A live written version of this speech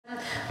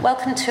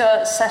Welcome to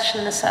our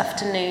session this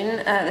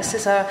afternoon. This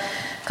is our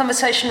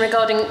conversation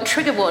regarding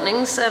trigger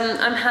warnings.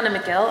 I'm Hannah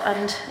McGill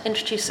and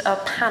introduce our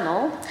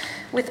panel.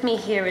 With me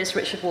here is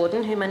Richard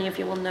Warden, who many of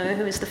you will know,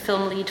 who is the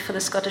film lead for the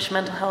Scottish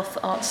Mental Health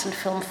Arts and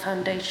Film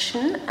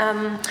Foundation.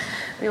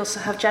 We also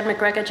have Jen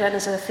McGregor. Jen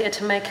is a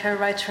theatre maker,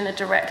 writer and a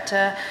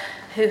director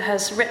who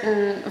has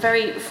written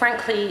very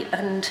frankly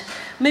and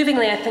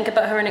movingly, I think,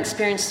 about her own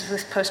experiences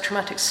with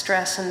post-traumatic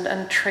stress and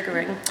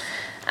triggering.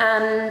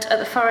 And at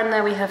the far end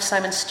there we have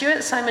Simon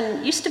Stewart.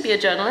 Simon used to be a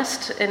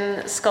journalist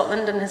in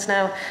Scotland and has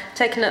now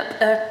taken up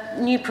a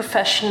new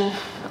profession,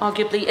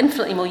 arguably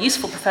infinitely more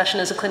useful profession,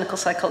 as a clinical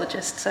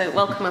psychologist. So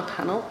welcome our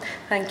panel.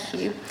 Thank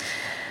you.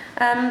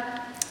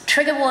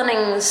 Trigger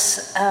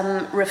warnings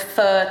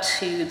refer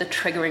to the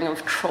triggering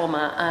of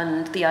trauma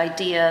and the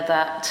idea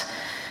that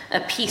a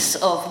piece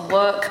of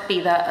work,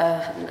 be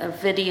that a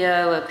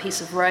video, a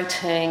piece of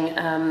writing,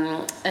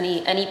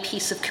 any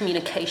piece of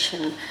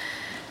communication,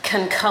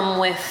 can come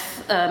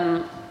with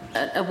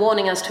a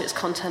warning as to its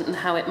content and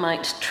how it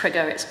might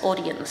trigger its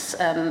audience.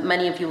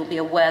 Many of you will be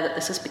aware that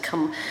this has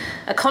become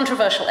a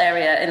controversial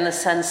area in the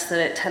sense that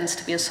it tends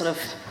to be a sort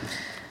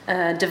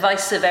of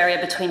divisive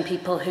area between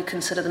people who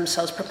consider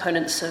themselves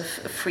proponents of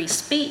free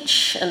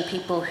speech and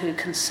people who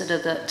consider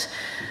that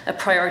a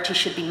priority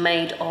should be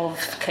made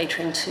of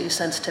catering to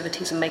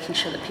sensitivities and making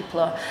sure that people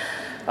are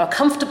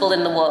comfortable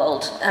in the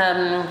world.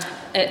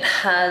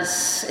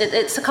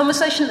 It's a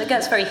conversation that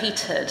gets very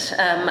heated,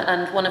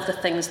 and one of the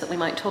things that we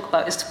might talk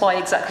about is why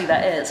exactly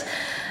that is.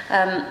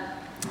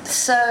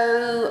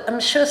 So I'm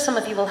sure some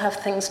of you will have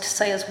things to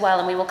say as well,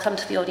 and we will come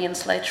to the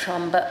audience later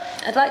on, but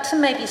I'd like to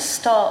maybe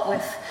start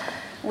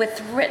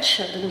with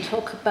Richard and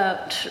talk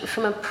about,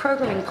 from a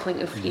programming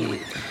point of view,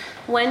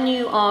 when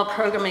you are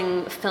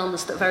programming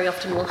films that very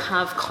often will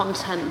have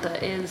content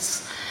that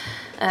is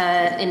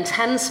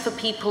intense for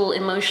people,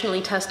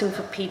 emotionally testing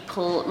for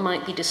people,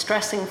 might be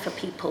distressing for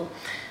people,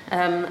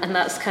 and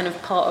that's kind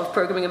of part of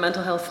programming a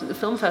mental health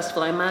film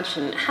festival, I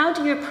imagine. How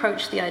do you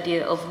approach the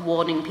idea of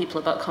warning people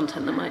about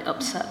content that might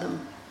upset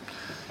them?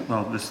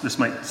 Well, this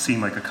might seem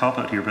like a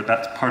cop-out here, but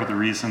that's part of the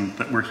reason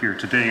that we're here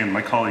today, and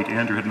my colleague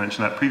Andrew had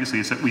mentioned that previously,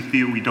 is that we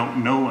feel we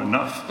don't know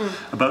enough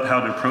about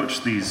how to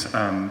approach these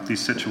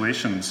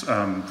situations.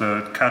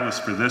 The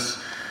catalyst for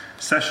this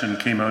session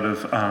came out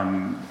of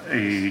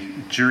a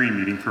jury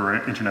meeting for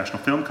our international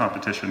film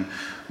competition.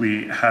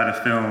 We had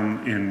a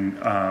film in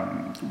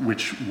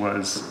which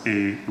was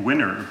a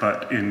winner,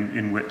 but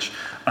in which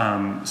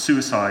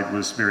suicide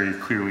was very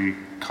clearly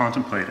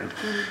contemplated.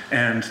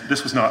 And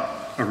this was not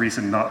a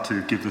reason not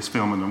to give this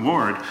film an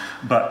award,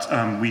 but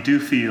we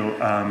do feel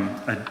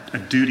a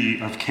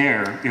duty of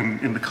care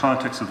in the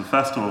context of the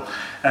festival,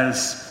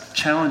 as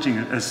challenging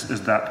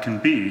as that can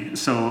be.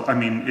 So, I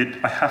mean,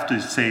 I have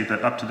to say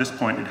that up to this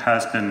point it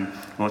has been,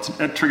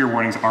 trigger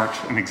warnings aren't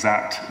an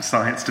exact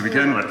science to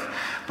begin with,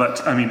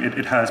 but I mean,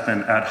 it has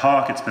been ad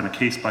hoc, it's been a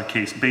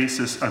case-by-case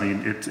basis. I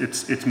mean,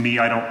 it's me,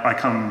 I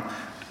come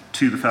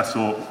to the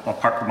festival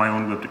apart from my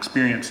own lived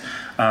experience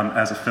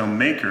as a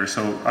filmmaker,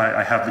 so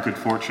I have the good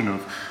fortune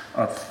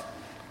of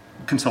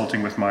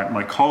consulting with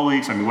my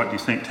colleagues. I mean, what do you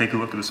think? Take a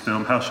look at this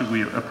film. How should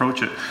we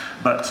approach it?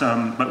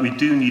 But we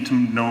do need to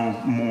know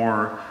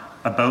more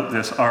about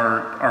this.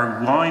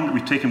 Our line that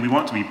we've taken, we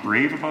want to be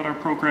brave about our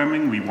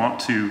programming. We want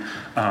to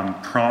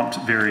prompt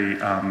very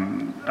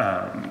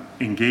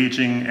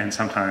engaging and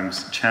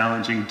sometimes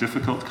challenging,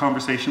 difficult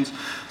conversations.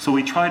 So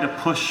we try to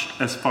push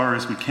as far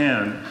as we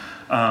can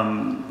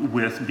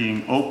with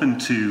being open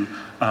to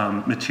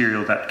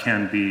material that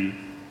can be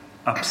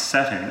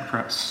upsetting,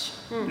 perhaps.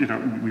 You know,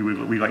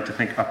 we like to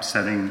think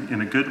upsetting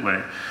in a good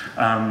way,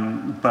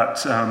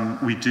 but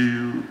we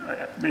do.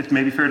 It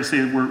may be fair to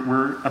say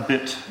we're a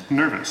bit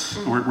nervous.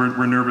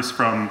 We're nervous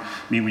from. I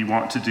mean, we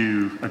want to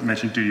do. I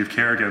mentioned duty of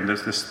care again.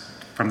 There's this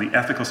from the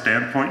ethical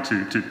standpoint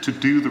to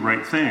do the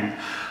right thing,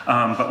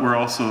 but we're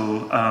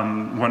also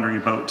wondering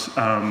about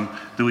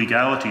the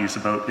legalities,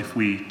 about if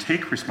we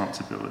take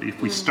responsibility,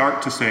 if we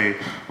start to say,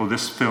 well,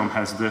 this film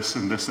has this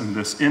and this and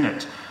this in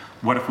it.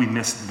 What if we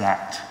missed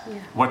that? Yeah.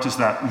 What does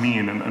that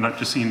mean? And I've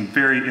just seen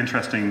very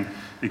interesting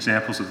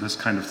examples of this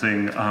kind of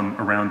thing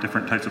around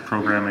different types of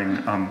programming.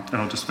 And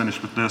I'll just finish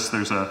with this.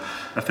 There's a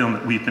film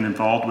that we've been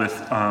involved with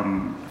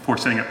for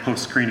setting up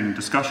post-screening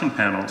discussion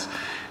panels,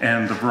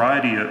 and the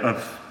variety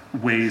of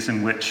ways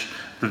in which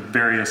the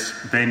various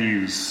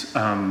venues,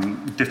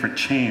 different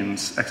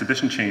chains,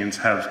 exhibition chains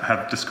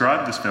have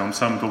described this film.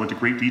 Some go into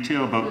great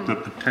detail about the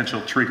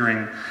potential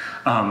triggering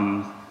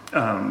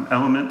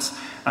elements.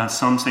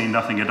 Some say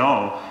nothing at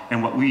all.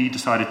 And what we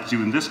decided to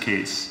do in this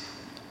case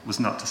was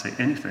not to say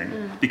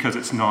anything, because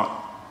it's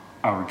not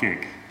our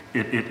gig.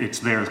 It's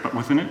theirs. But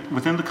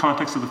within the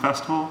context of the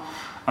festival,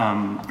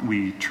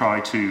 we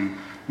try to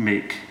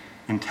make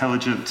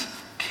intelligent,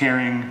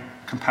 caring,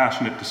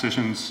 compassionate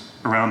decisions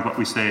around what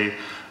we say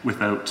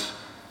without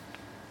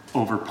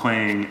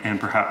overplaying and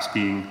perhaps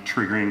being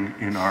triggering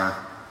in our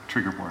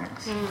trigger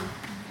warnings.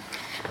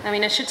 I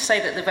mean, I should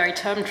say that the very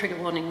term trigger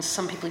warnings,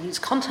 some people use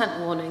content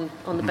warning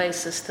on the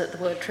basis that the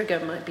word trigger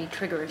might be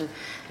triggering.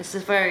 It's a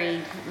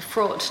very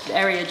fraught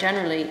area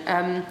generally.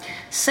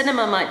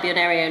 Cinema might be an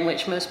area in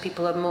which most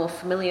people are more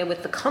familiar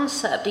with the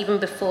concept. Even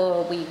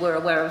before we were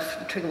aware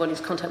of trigger warnings,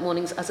 content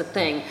warnings as a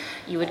thing,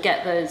 you would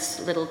get those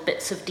little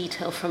bits of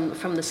detail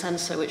from the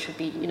censor, which would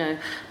be, you know,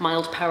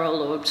 mild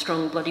peril or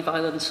strong bloody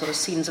violence or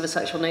scenes of a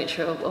sexual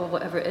nature or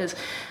whatever it is.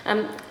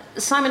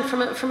 Simon,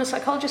 from a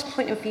psychologist's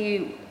point of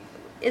view,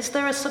 is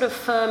there a sort of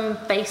firm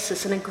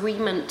basis, an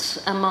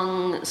agreement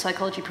among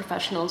psychology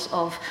professionals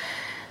of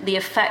the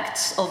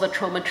effects of a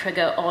trauma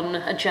trigger on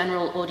a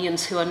general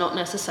audience who are not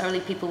necessarily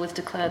people with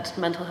declared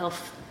mental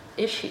health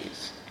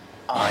issues?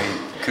 I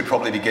could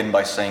probably begin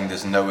by saying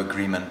there's no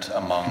agreement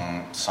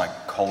among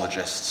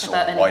psychologists or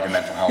wider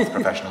mental health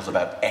professionals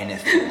about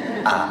anything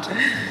at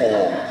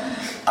all.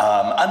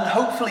 And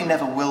hopefully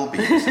never will be.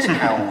 This is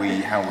how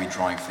we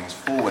drive things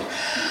forward.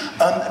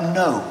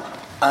 No.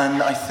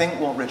 And I think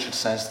what Richard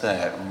says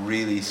there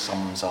really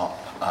sums up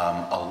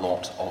a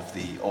lot of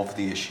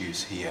the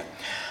issues here.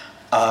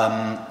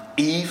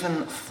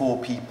 Even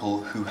for people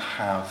who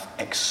have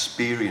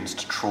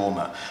experienced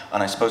trauma,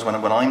 and I suppose when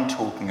I'm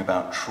talking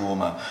about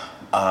trauma,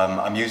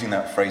 I'm using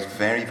that phrase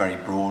very, very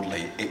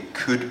broadly. It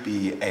could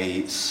be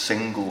a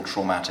single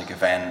traumatic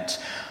event,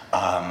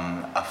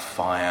 a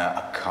fire,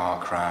 a car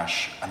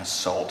crash, an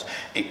assault.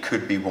 It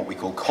could be what we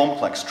call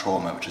complex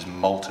trauma, which is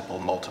multiple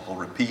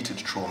repeated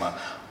trauma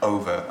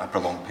over a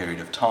prolonged period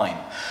of time.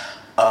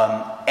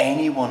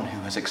 Anyone who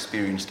has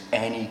experienced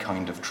any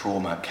kind of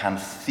trauma can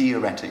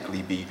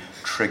theoretically be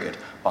triggered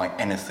by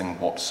anything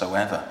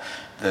whatsoever.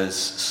 There's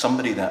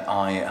somebody that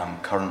I am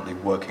currently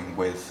working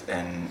with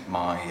in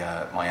my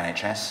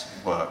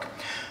NHS work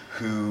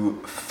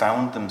who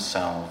found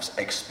themselves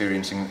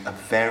experiencing a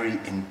very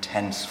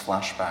intense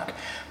flashback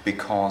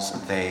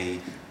because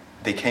they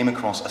came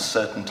across a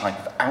certain type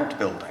of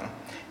outbuilding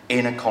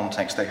in a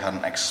context they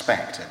hadn't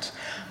expected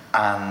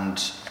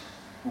and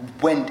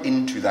went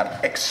into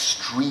that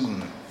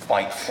extreme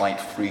fight, flight,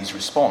 freeze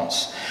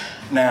response.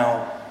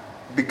 Now,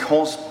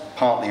 because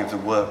partly of the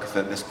work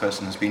that this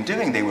person has been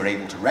doing, they were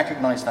able to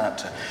recognize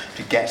that,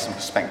 to get some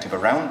perspective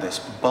around this,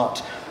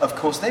 but of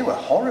course they were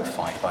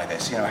horrified by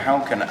this. You know, how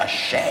can a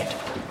shed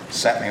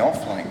set me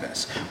off like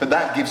this? But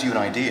that gives you an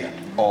idea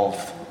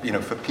of, you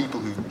know, for people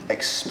who've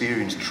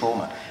experienced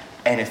trauma,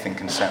 anything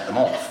can set them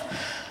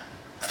off.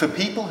 For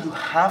people who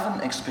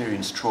haven't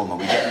experienced trauma,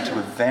 we get into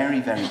a very,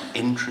 very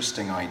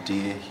interesting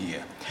idea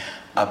here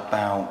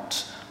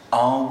about,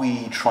 are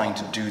we trying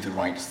to do the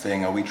right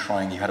thing? Are we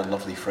trying, you had a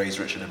lovely phrase,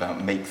 Richard,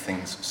 about make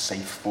things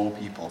safe for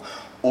people.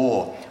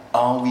 Or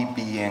are we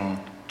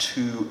being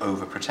too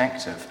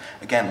overprotective?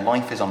 Again,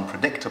 life is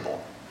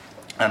unpredictable.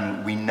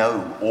 And we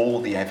know,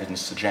 all the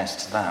evidence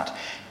suggests that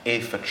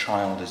if a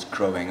child is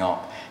growing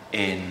up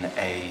in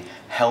a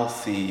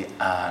healthy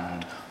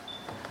and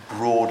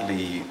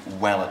broadly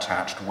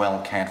well-attached,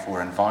 well-cared-for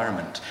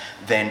environment,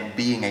 then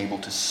being able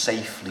to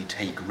safely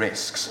take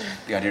risks,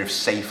 the idea of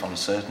safe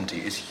uncertainty,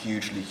 is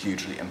hugely,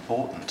 hugely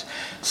important.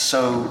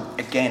 So,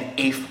 again,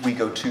 if we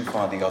go too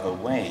far the other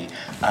way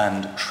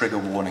and trigger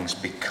warnings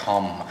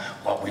become,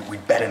 well, we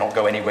better not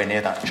go anywhere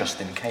near that just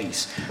in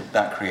case,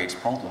 that creates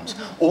problems.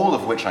 All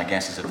of which, I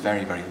guess, is a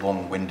very, very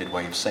long-winded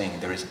way of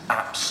saying there is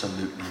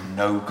absolutely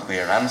no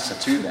clear answer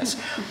to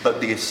this. But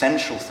the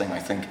essential thing, I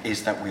think,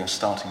 is that we are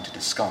starting to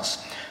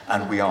discuss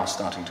and we are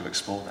starting to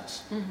explore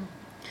this.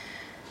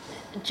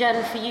 Mm-hmm.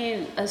 Jen, for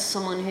you, as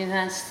someone who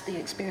has the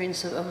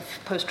experience of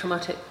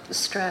post-traumatic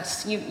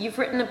stress, you've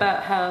written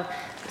about how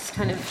this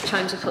kind of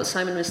chimes with what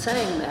Simon was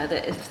saying there,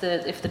 that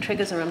if the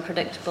triggers are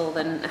unpredictable,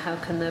 then how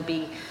can there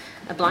be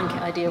a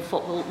blanket idea of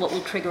what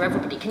will trigger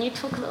everybody? Can you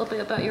talk a little bit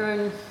about your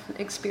own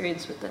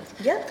experience with this?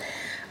 Yeah.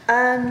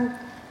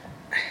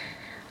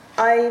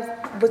 I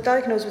was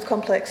diagnosed with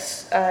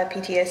complex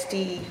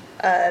PTSD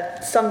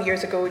some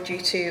years ago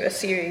due to a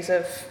series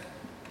of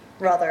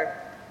rather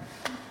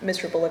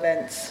miserable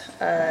events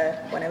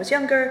when I was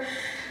younger,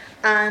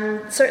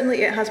 and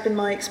certainly it has been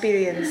my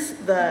experience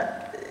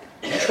that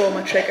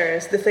trauma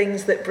triggers, the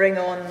things that bring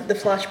on the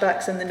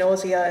flashbacks and the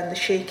nausea and the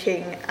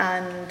shaking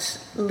and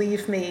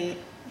leave me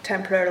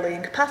temporarily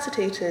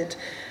incapacitated,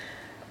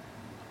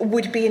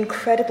 would be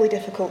incredibly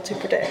difficult to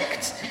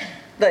predict.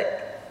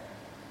 Like,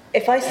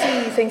 if I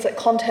see things like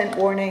content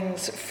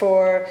warnings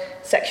for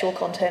sexual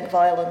content,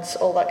 violence,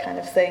 all that kind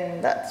of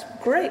thing, that's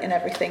great and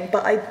everything,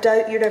 but I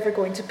doubt you're ever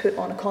going to put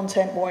on a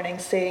content warning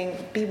saying,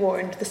 be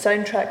warned, the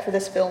soundtrack for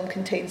this film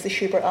contains the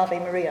Schubert Ave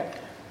Maria.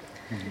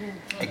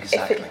 Mm-hmm.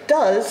 Exactly. If it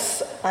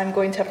does, I'm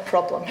going to have a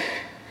problem.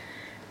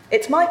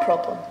 It's my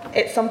problem.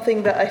 It's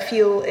something that I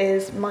feel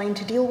is mine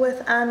to deal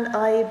with, and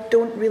I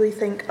don't really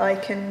think I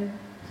can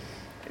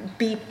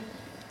be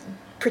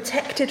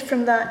protected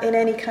from that in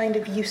any kind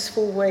of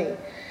useful way.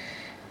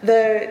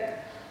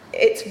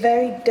 It's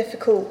very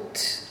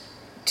difficult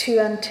to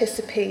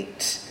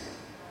anticipate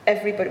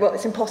everybody. Well,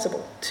 it's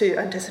impossible to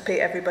anticipate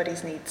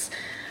everybody's needs.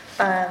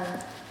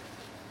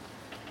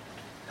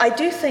 I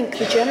do think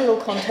the general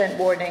content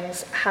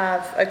warnings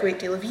have a great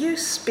deal of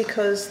use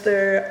because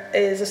there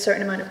is a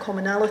certain amount of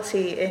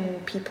commonality in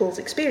people's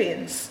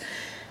experience.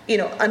 You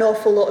know, an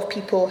awful lot of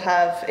people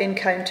have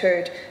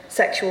encountered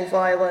sexual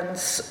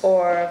violence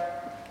or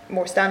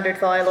more standard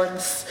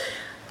violence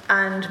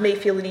and may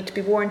feel the need to be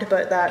warned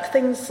about that.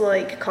 Things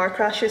like car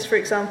crashes, for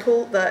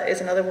example, that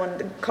is another one.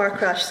 The car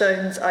crash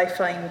sounds I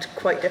find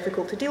quite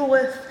difficult to deal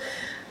with.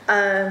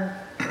 That's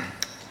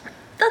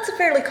a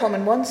fairly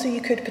common one, so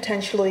you could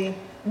potentially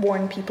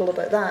warn people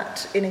about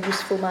that in a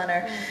useful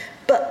manner.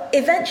 But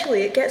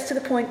eventually it gets to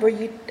the point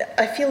where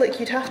I feel like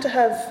you'd have to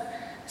have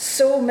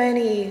so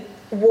many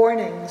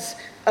warnings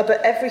about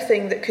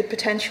everything that could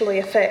potentially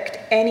affect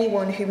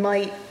anyone who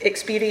might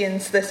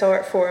experience this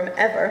art form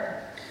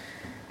ever,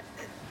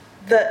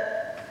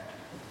 that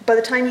by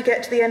the time you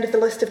get to the end of the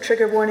list of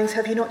trigger warnings,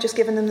 have you not just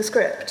given them the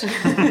script?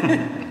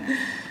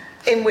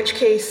 In which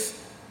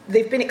case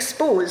they've been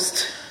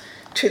exposed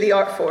to the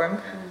art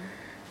form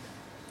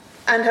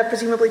and have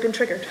presumably been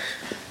triggered.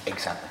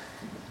 Exactly.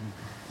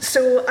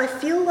 So I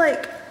feel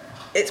like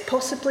it's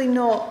possibly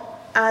not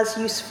as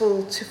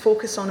useful to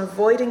focus on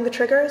avoiding the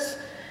triggers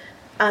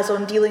as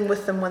on dealing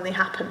with them when they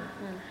happen.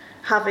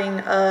 Having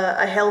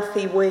a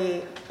healthy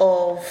way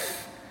of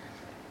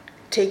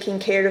taking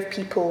care of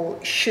people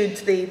should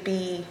they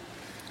be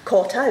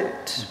caught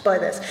out by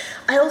this.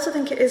 I also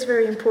think it is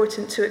very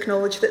important to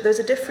acknowledge that there's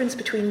a difference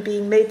between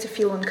being made to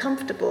feel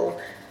uncomfortable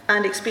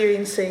and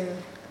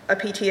experiencing a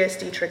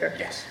PTSD trigger.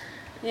 Yes.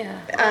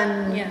 Yeah.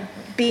 And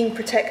being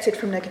protected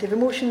from negative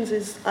emotions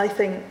is, I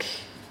think,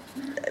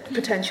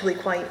 potentially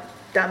quite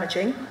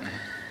damaging.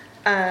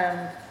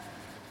 But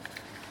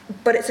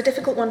it's a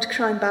difficult one to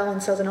try and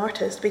balance as an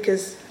artist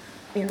because,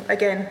 you know,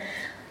 again,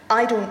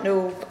 I don't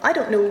know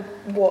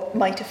what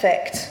might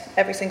affect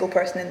every single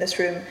person in this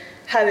room,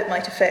 how it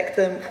might affect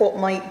them, what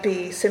might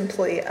be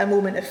simply a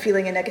moment of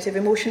feeling a negative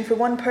emotion for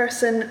one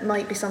person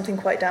might be something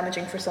quite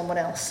damaging for someone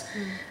else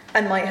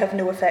and might have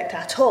no effect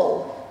at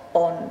all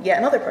on yet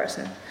another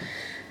person.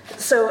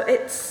 So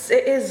it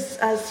is,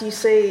 as you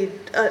say,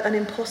 an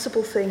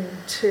impossible thing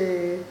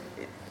to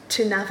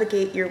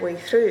navigate your way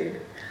through.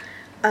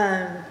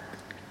 And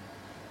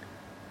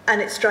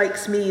it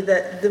strikes me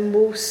that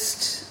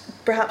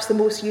perhaps the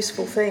most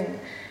useful thing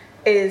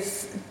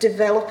is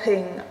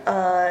developing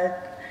a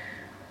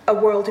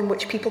world in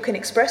which people can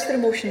express their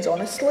emotions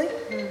honestly,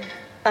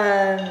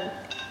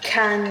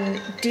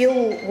 can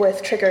deal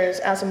with triggers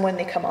as and when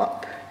they come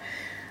up,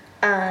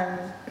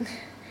 and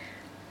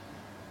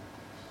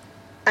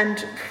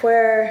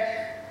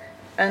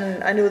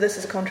I know this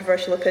is a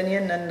controversial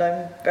opinion and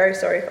I'm very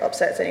sorry if it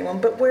upsets anyone,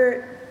 but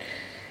where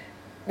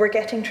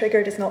getting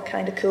triggered is not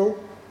kind of cool,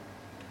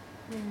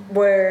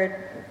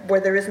 where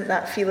there isn't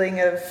that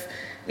feeling of,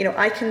 you know,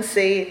 I can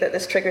say that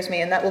this triggers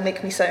me and that will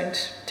make me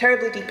sound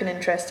terribly deep and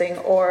interesting,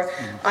 or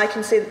I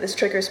can say that this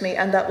triggers me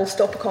and that will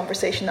stop a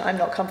conversation that I'm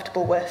not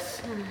comfortable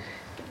with.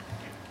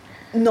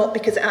 Not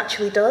because it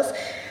actually does.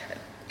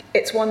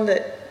 It's one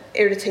that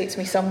irritates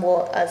me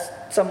somewhat as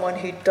someone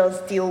who does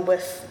deal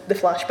with the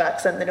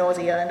flashbacks and the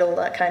nausea and all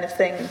that kind of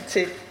thing.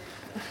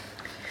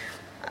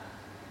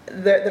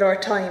 There are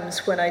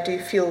times when I do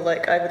feel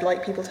like I would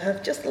like people to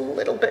have just a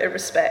little bit of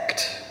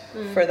respect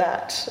for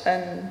that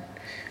and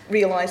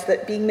realise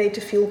that being made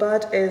to feel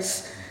bad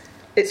is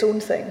its own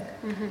thing.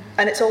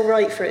 And it's all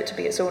right for it to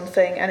be its own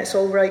thing, and it's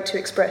all right to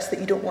express that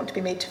you don't want to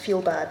be made to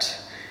feel bad.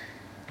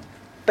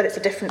 But it's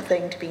a different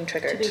thing to being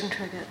triggered.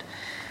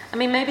 I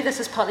mean, maybe this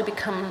has partly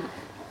become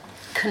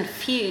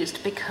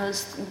confused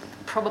because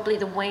probably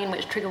the way in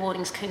which trigger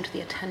warnings came to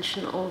the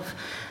attention of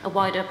a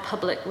wider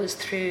public was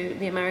through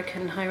the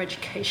American higher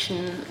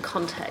education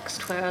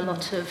context, where a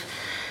lot of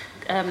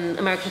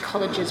American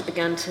colleges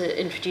began to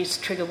introduce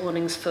trigger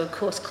warnings for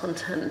course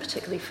content,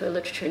 particularly for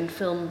literature and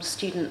film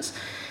students.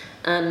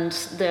 And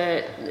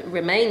there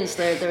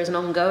is an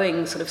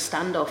ongoing sort of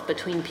standoff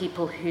between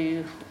people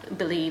who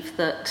believe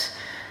that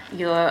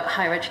your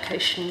higher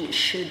education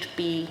should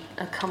be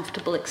a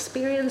comfortable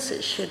experience.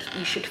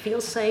 You should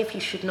feel safe.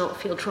 You should not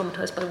feel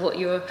traumatized by what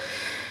you're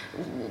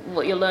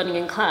learning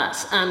in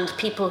class. And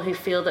people who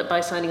feel that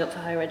by signing up for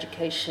higher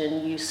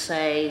education, you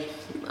say,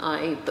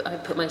 I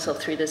put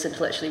myself through this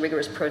intellectually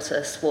rigorous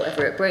process,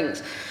 whatever it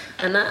brings.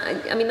 And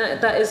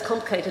that is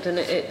complicated, and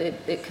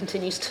it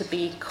continues to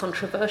be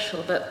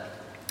controversial. But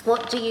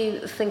what do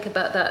you think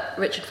about that,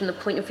 Richard, from the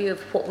point of view of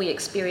what we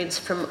experience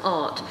from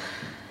art?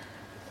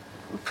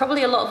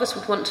 Probably a lot of us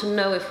would want to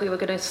know if we were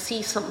going to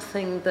see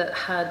something that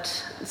had,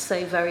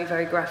 say, very,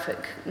 very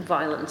graphic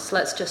violence.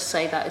 Let's just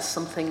say that is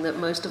something that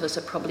most of us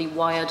are probably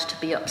wired to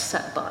be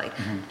upset by.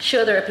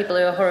 Sure, there are people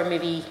who are horror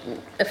movie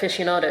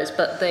aficionados,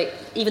 but they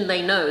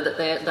know that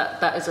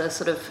that is a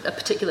sort of a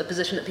particular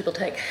position that people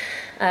take.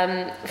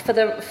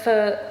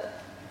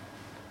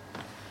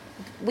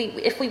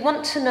 If we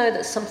want to know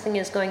that something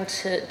is going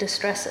to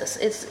distress us,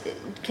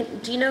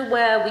 do you know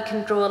where we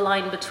can draw a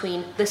line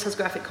between this has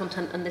graphic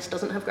content and this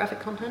doesn't have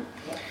graphic content?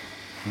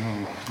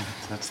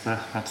 That's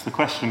the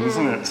question,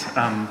 isn't it?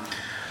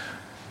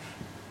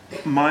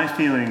 My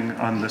feeling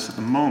on this at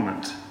the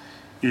moment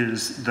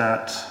is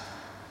that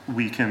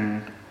we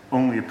can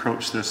only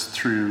approach this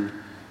through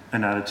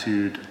an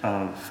attitude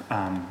of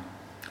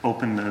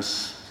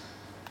openness,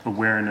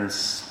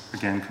 awareness,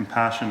 again,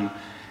 compassion,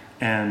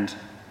 and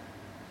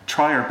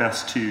try our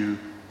best to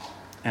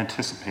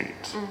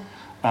anticipate.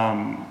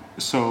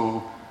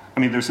 So, I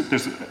mean,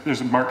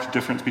 there's a marked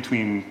difference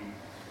between,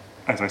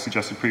 as I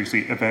suggested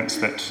previously, events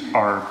that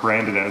are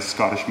branded as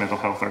Scottish Mental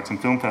Health Arts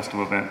and Film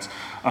Festival events.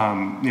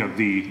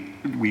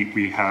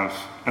 We have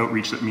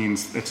outreach that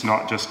means it's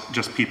not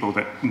just people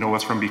that know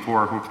us from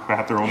before who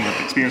have their own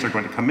lived experience are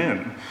going to come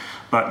in,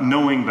 but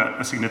knowing that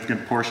a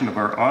significant portion of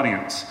our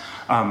audience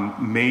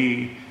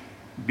may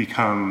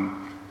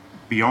become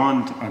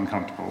beyond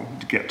uncomfortable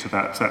to get to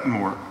that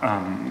more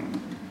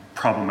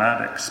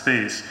problematic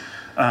space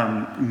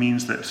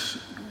means that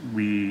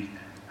we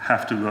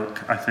have to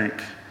look, I think,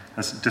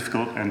 as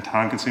difficult and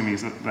time-consuming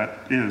as that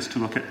is, to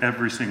look at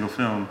every single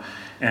film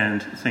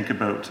and think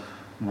about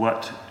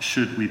what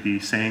should we be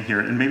saying here.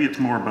 And maybe it's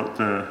more about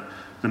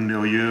the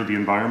milieu, the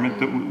environment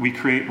that we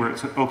create, where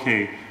it's,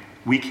 okay,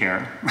 we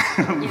care.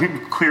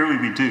 Clearly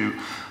we do.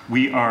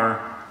 We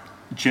are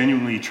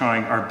genuinely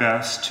trying our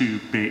best to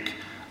make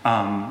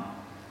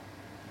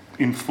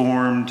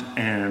informed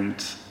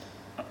and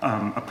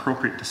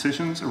appropriate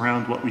decisions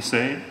around what we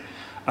say.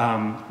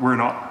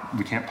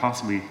 We can't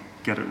possibly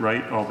get it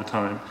right all the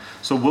time.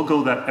 So we'll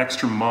go that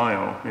extra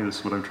mile, maybe this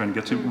is what I'm trying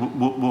to get to,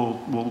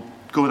 we'll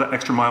go that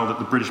extra mile that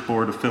the British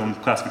Board of Film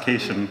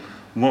Classification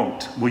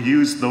won't. We'll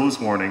use those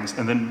warnings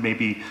and then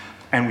maybe,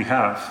 and we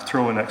have,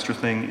 throw an extra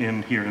thing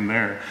in here and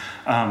there.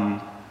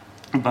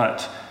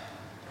 But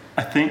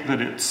I think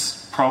that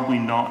it's probably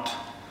not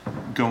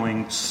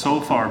going so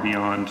far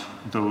beyond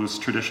those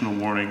traditional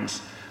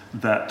warnings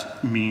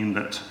that mean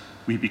that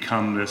we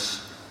become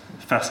this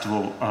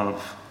festival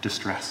of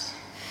distress.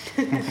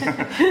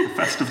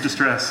 Festive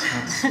distress.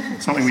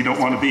 That's something we don't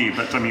want to be,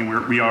 but I mean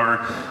we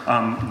are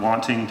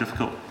wanting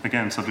difficult,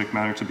 again, subject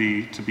matter to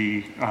be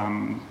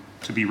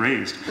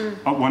raised.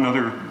 One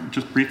other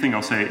just brief thing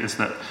I'll say is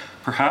that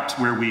perhaps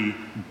where we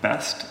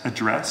best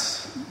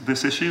address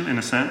this issue, in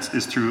a sense,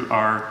 is through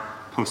our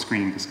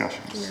post-screening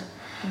discussions. Yeah.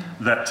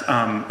 That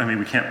I mean,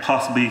 we can't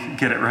possibly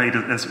get it right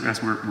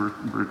as we're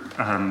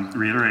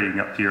reiterating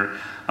up here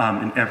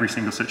in every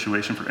single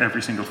situation for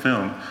every single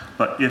film.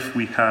 But if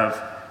we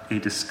have a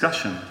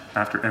discussion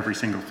after every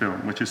single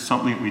film, which is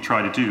something that we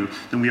try to do,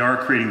 then we are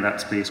creating that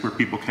space where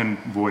people can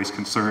voice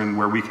concern,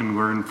 where we can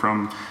learn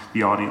from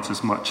the audience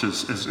as much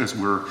as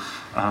we're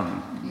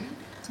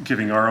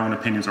giving our own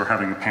opinions or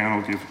having a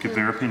panel give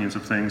their opinions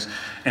of things.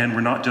 And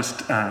we're not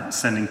just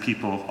sending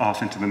people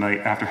off into the night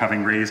after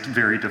having raised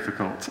very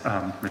difficult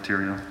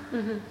material.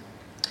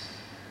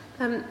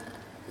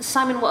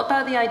 Simon, what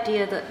about the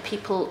idea that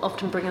people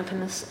often bring up in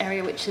this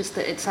area, which is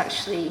that it's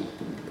actually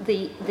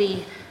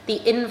the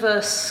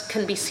inverse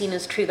can be seen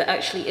as true, that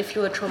actually if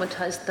you are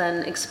traumatized,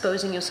 then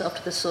exposing yourself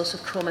to the source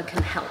of trauma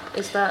can help.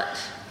 Is that?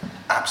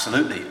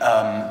 Absolutely.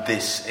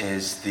 This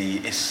is the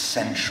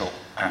essential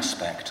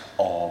aspect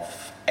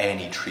of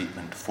any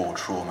treatment for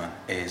trauma,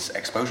 is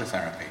exposure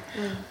therapy.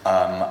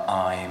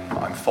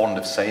 I'm fond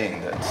of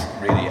saying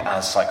that really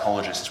as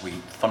psychologists we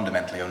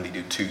fundamentally only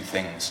do two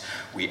things.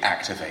 We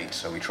activate,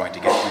 so we try to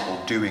get people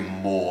doing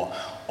more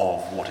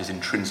of what is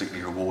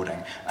intrinsically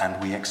rewarding,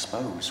 and we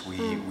expose.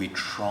 We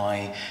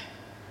try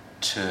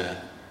to,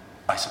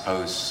 I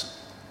suppose,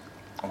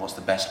 what's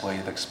the best way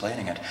of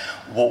explaining it?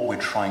 What we're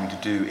trying to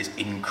do is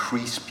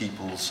increase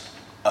people's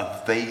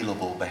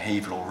available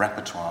behavioural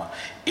repertoire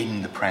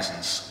in the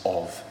presence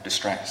of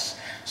distress.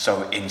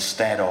 So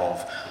instead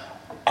of,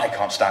 I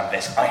can't stand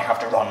this, I have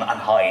to run and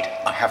hide,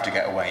 I have to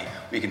get away,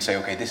 we can say,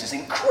 okay, this is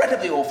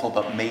incredibly awful,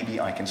 but maybe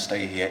I can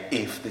stay here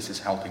if this is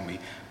helping me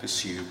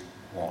pursue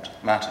what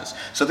matters.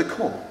 So the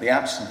core, the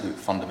absolute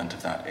fundament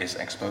of that is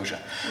exposure.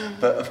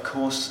 But of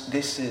course,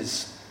 this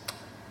is,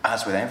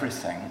 as with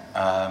everything,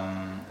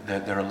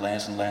 there are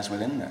layers and layers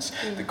within this.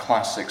 The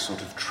classic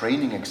sort of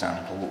training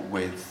example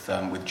with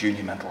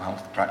junior mental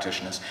health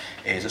practitioners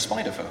is a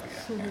spider phobia.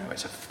 You know,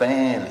 it's a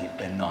fairly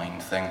benign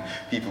thing.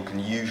 People can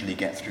usually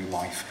get through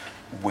life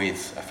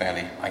with a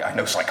fairly, I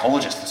know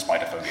psychologists with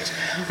spider phobias,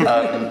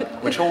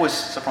 which always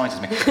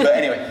surprises me. But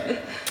anyway,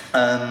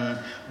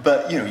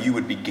 but you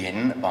would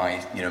begin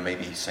by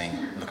maybe saying,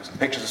 look at some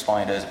pictures of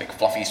spiders, a big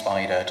fluffy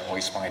spider, toy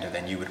spider,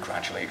 then you would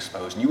gradually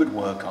expose, and you would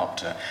work up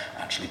to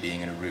actually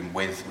being in a room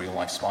with real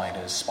life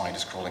spiders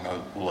crawling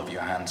all over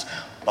your hands.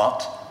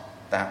 But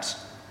that's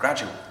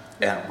gradual.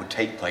 It would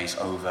take place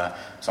over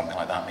something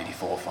like that, maybe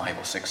 4, 5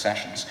 or 6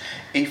 sessions.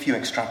 If you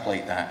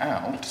extrapolate that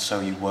out, so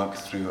you work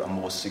through a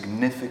more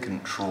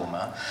significant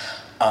trauma,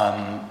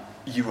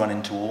 you run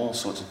into all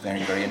sorts of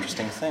very, very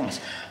interesting things.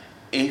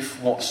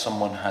 If what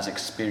someone has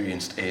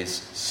experienced is,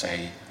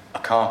 say, a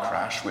car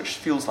crash, which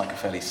feels like a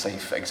fairly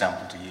safe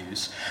example to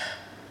use,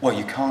 well,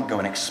 you can't go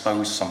and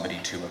expose somebody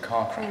to a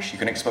car crash. You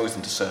can expose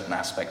them to certain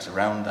aspects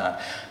around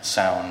that,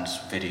 sounds,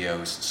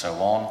 videos, so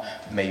on.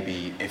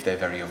 Maybe if they're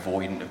very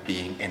avoidant of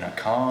being in a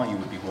car, you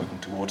would be working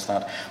towards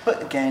that.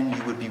 But again,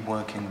 you would be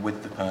working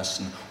with the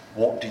person.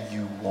 What do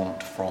you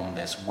want from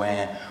this?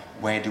 Where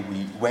do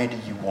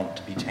you want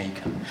to be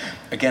taken?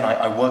 Again,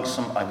 I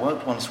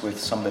worked once with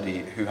somebody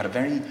who had a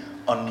very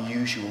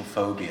unusual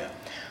phobia.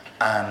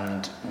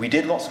 And we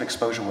did lots of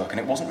exposure work, and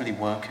it wasn't really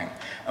working.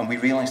 And we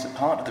realised that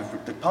part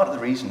of the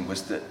reason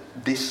was that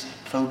this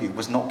phobia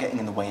was not getting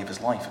in the way of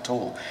his life at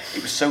all.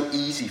 It was so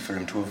easy for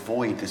him to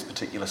avoid this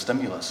particular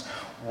stimulus.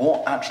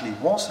 What actually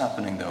was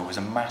happening, though, was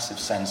a massive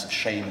sense of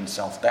shame and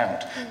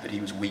self-doubt that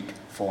he was weak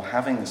for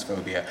having this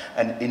phobia.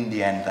 And in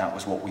the end, that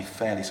was what we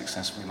fairly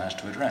successfully managed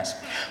to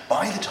address.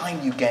 By the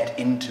time you get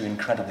into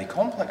incredibly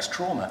complex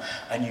trauma,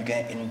 and you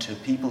get into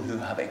people who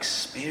have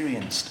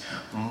experienced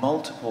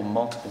multiple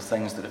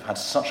things that have had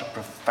such a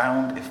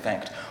profound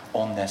effect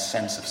on their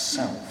sense of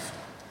self,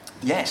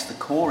 yes, the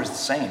core is the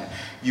same.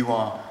 You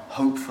are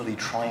hopefully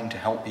trying to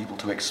help people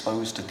to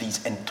expose to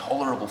these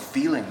intolerable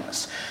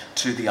feelings,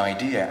 to the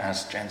idea,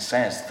 as Jen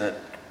says, that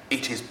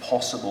it is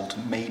possible to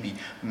maybe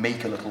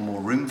make a little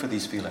more room for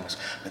these feelings.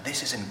 But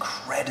this is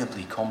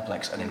incredibly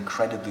complex and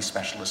incredibly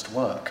specialist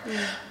work.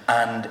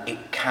 And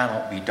it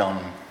cannot be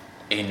done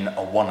in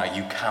a one-night.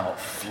 You cannot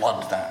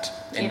flood that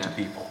into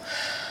people.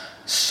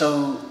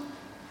 So,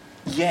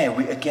 yeah,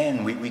 we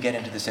get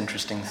into this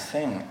interesting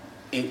thing.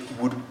 It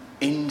would,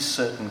 in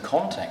certain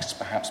contexts,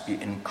 perhaps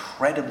be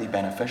incredibly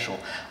beneficial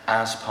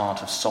as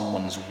part of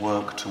someone's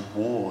work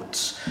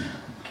towards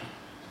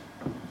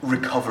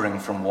recovering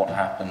from what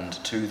happened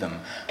to them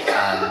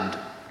and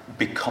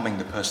becoming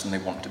the person they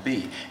want to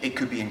be. It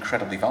could be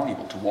incredibly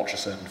valuable to watch a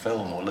certain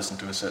film or listen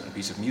to a certain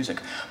piece of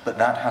music, but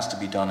that has to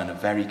be done in a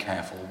very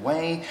careful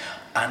way,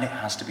 and it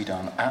has to be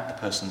done at the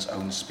person's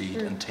own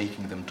speed and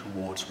taking them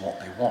towards what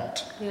they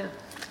want. Yeah.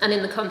 And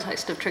in the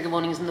context of trigger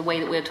warnings and the way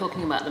that we're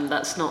talking about them,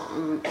 that's not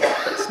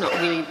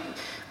really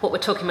what we're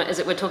talking about. Is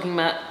it we're talking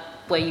about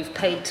where you've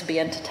paid to be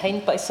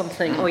entertained by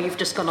something, or you've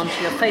just gone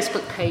onto your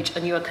Facebook page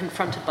and you are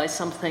confronted by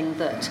something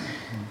that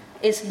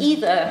is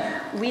either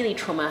really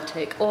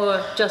traumatic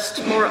or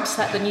just more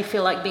upset than you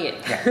feel like being.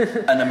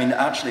 Yeah. And I mean,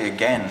 actually,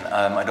 again,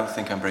 I don't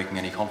think I'm breaking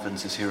any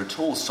confidences here at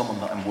all. Someone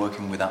that I'm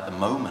working with at the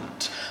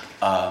moment,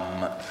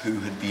 who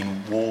had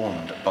been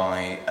warned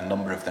by a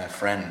number of their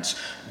friends,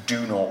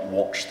 do not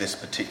watch this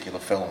particular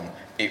film,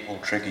 it will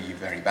trigger you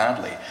very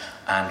badly.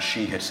 And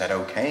she had said,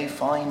 okay,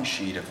 fine,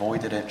 she'd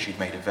avoided it. She'd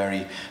made a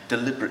very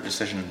deliberate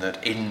decision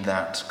that in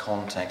that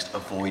context,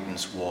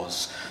 avoidance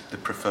was the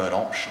preferred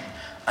option.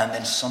 And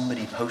then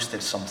somebody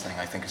posted something,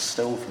 I think a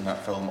still from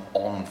that film,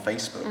 on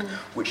Facebook,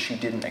 which she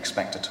didn't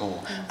expect at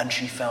all. And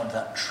she found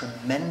that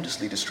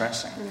tremendously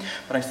distressing.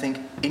 But I think,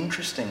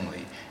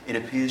 interestingly, it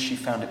appears she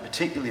found it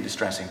particularly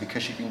distressing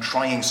because she'd been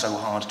trying so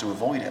hard to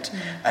avoid it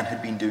and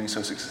had been doing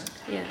so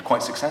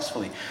quite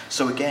successfully.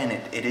 So again,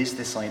 it is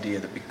this idea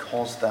that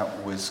because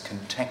that was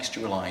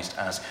contextualized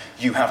as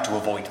you have to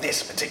avoid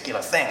this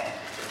particular thing,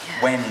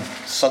 when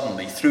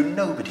suddenly, through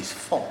nobody's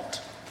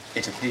fault,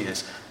 it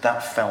appears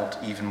that felt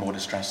even more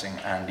distressing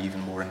and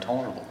even more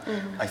intolerable.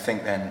 I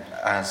think then,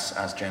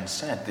 as Jen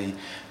said, the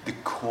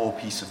core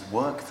piece of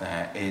work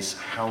there is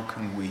how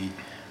can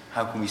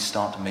we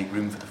start to make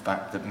room for the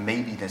fact that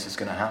maybe this is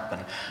going to happen?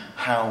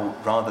 How,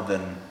 rather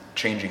than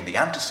changing the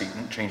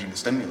antecedent, changing the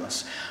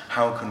stimulus,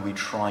 how can we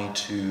try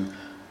to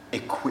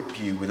equip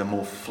you with a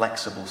more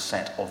flexible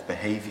set of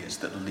behaviours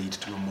that lead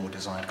to a more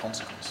desired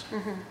consequence?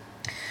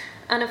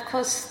 And of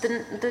course,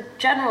 the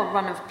general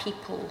run of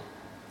people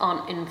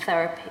aren't in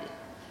therapy,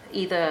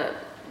 either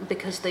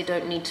because they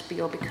don't need to be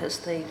or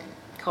because they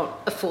can't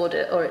afford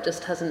it or it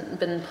just hasn't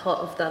been part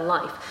of their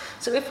life.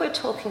 So if we're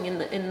talking in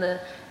the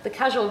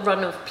casual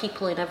run of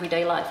people in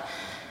everyday life,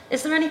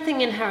 is there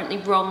anything inherently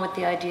wrong with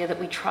the idea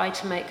that we try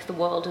to make the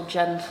world a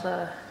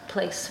gentler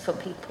place for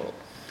people?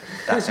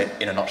 That's it,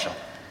 in a nutshell.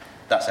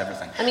 That's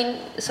everything. I mean,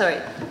 sorry.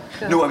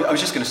 No, I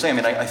was just going to say,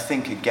 I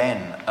think,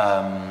 again,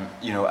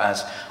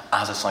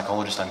 as a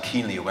psychologist, I'm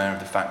keenly aware of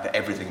the fact that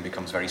everything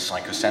becomes very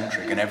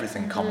psychocentric and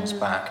everything comes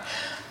back.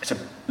 It's a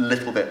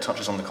little bit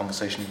touches on the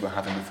conversation we were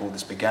having before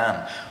this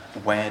began.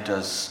 Where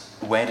does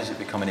it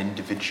become an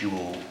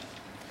individual,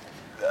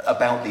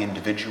 about the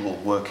individual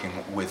working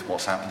with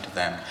what's happened to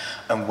them,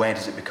 and where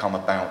does it become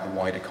about the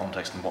wider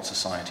context and what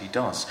society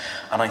does?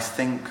 And I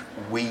think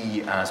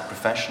we as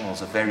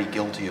professionals are very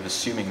guilty of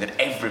assuming that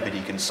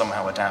everybody can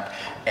somehow adapt,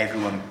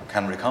 everyone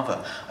can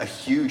recover. A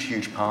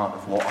huge part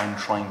of what I'm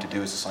trying to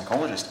do as a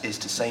psychologist is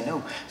to say,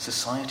 no,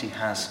 society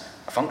has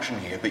a function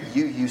here, but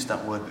you used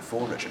that word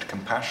before, Richard,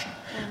 compassion,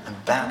 and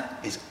that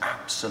is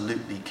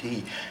absolutely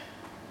key.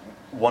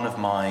 One of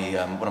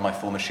my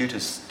former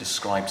shooters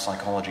described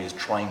psychology as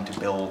trying to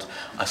build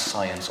a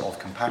science of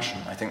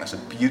compassion. I think that's a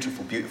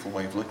beautiful, beautiful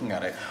way of looking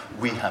at it.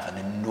 We have an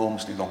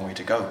enormously long way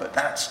to go, but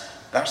that's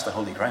the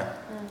holy grail.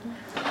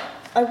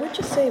 I would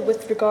just say,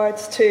 with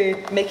regards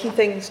to making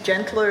things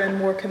gentler and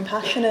more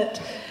compassionate,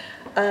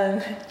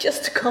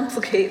 just to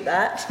complicate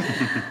that,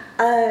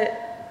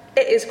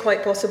 it is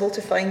quite possible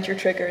to find your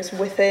triggers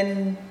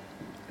within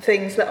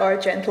things that are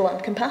gentle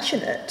and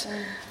compassionate.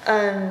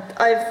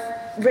 I've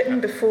written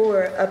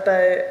before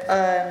about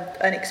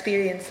an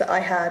experience that I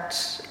had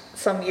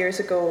some years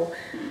ago,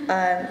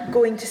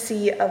 going to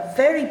see a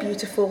very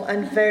beautiful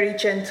and very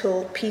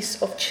gentle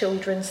piece of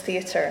children's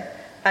theatre,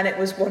 and it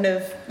was one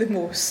of the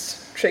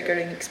most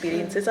triggering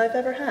experiences I've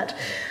ever had,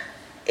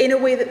 in a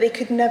way that they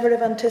could never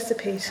have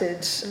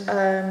anticipated.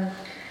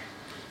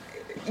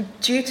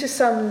 Due to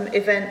some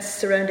events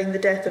surrounding the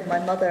death of my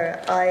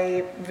mother,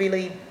 I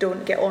really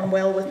don't get on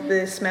well with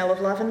the smell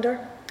of lavender,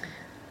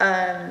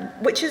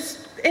 which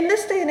is, in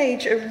this day and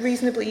age, a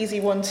reasonably easy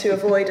one to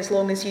avoid as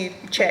long as you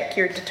check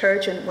your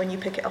detergent when you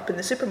pick it up in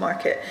the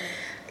supermarket.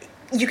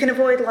 You can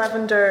avoid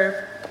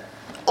lavender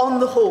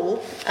on the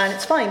whole, and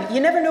it's fine.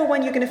 You never know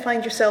when you're going to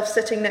find yourself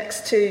sitting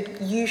next to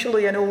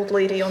usually an old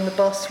lady on the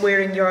bus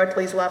wearing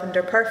Yardley's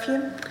lavender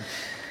perfume.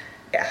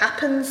 It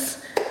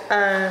happens,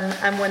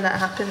 and when that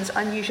happens,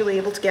 I'm usually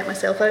able to get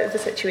myself out of the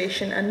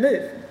situation and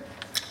move.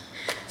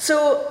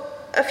 So,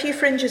 a few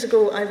fringes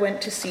ago, I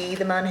went to see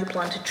The Man Who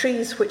Planted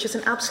Trees, which is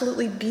an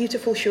absolutely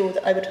beautiful show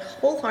that I would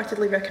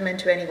wholeheartedly recommend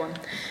to anyone.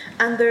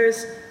 And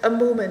there's a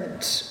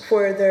moment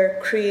where they're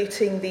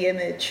creating the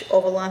image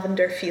of a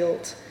lavender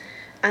field,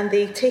 and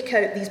they take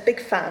out these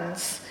big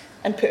fans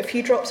and put a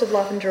few drops of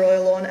lavender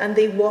oil on, and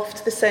they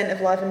waft the scent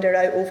of lavender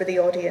out over the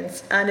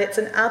audience. And it's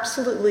an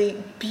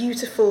absolutely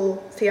beautiful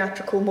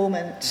theatrical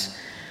moment.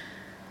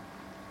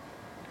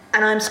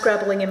 And I'm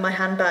scrabbling in my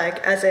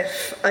handbag as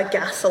if a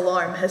gas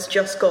alarm has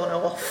just gone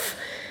off,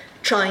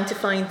 trying to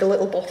find the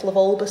little bottle of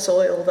Albus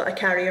oil that I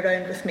carry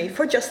around with me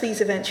for just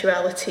these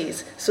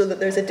eventualities, so that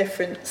there's a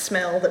different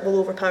smell that will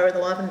overpower the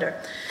lavender.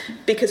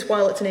 Because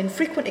while it's an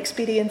infrequent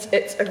experience,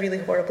 it's a really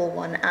horrible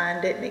one,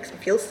 and it makes me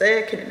feel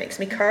sick, and it makes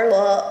me curl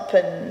up,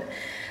 and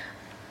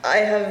I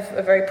have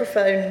a very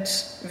profound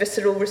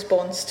visceral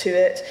response to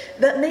it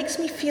that makes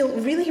me feel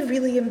really,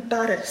 really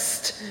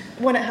embarrassed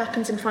when it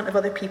happens in front of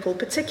other people,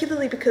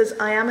 particularly because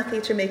I am a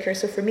theatre maker,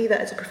 so for me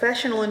that is a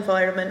professional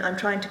environment. I'm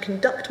trying to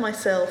conduct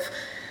myself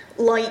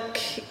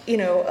like,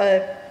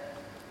 a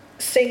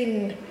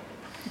sane,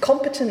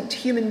 competent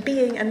human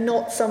being, and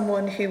not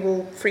someone who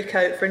will freak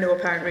out for no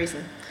apparent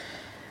reason.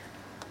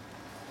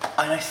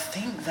 And I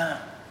think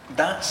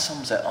that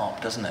sums it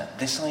up, doesn't it?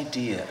 This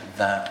idea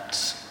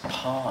that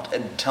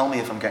and tell me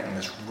if I'm getting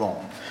this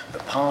wrong,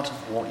 but part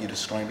of what you're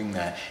describing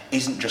there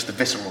isn't just the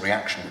visceral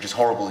reaction, which is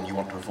horrible and you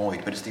want to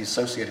avoid, but it's the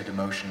associated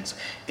emotions.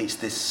 It's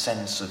this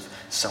sense of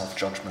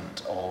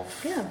self-judgment,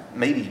 of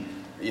maybe,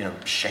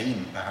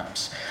 shame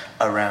perhaps,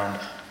 around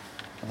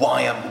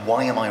why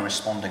am I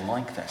responding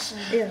like this?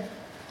 Yeah.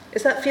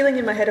 It's that feeling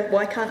in my head of,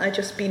 why can't I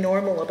just be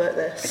normal about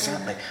this?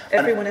 Exactly.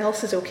 Everyone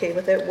else is okay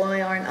with it,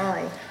 why aren't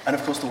I? And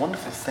of course the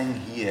wonderful thing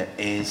here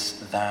is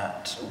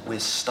that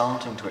we're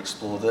starting to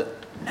explore that,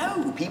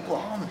 no, people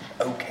aren't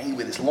okay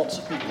with this. Lots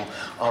of people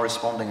are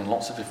responding in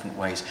lots of different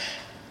ways.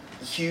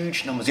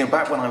 Huge numbers.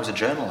 Back when I was a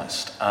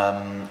journalist,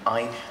 I'm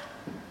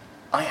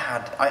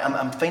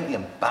faintly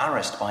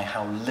embarrassed by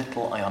how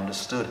little I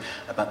understood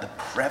about the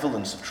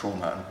prevalence of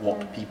trauma and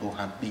what people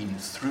had been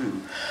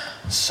through.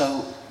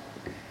 So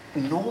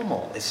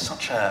normal is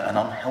such an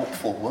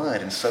unhelpful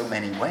word in so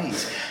many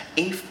ways.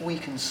 If we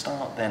can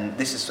start then,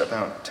 this is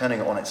about turning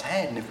it on its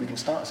head, and if we can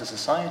start as a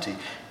society,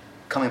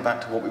 coming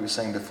back to what we were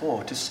saying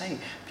before, to say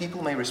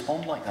people may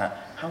respond like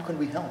that, how can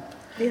we help?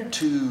 Yeah.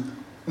 To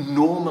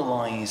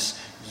normalise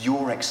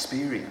your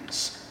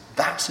experience,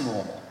 that's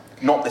normal.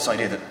 Not this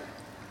idea that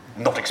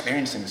not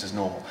experiencing this is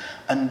normal.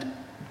 And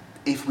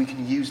if we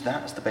can use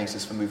that as the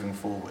basis for moving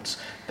forwards,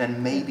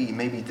 then maybe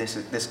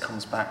this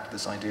comes back to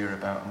this idea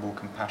about a more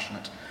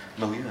compassionate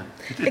milieu.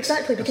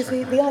 Exactly, because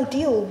the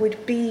ideal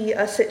would be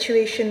a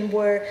situation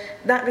where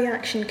that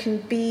reaction can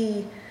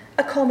be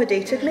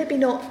accommodated, maybe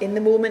not in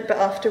the moment, but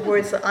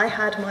afterwards, that I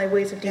had my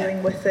ways of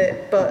dealing with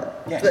it,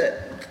 but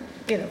that,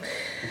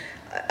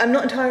 I'm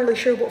not entirely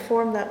sure what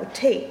form that would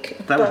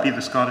take. That would be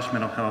the Scottish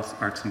Mental Health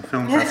Arts and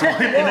Film Festival,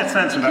 in a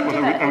sense, and that what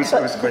I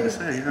was going to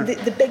say. Yeah.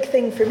 The big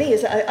thing for me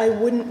is that I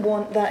wouldn't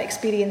want that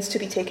experience to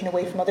be taken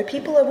away from other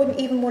people. I wouldn't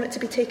even want it to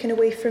be taken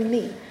away from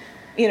me.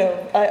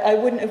 I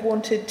wouldn't have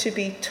wanted to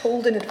be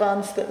told in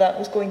advance that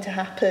was going to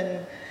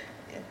happen,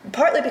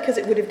 partly because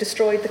it would have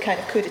destroyed the kind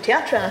of coup de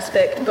théâtre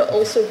aspect, but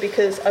also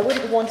because I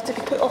wouldn't have wanted to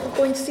be put off of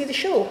going to see the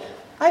show.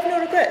 I have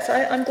no regrets.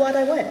 I'm glad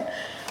I went.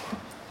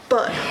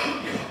 But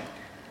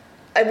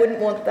I wouldn't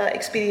want that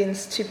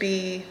experience to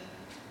be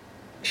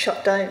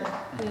shut down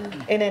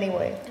in any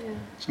way. Yeah.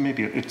 So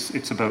maybe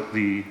it's about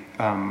the,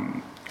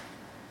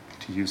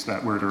 to use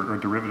that word or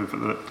derivative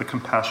of the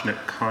compassionate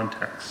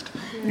context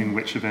in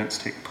which events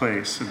take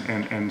place,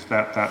 and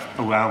that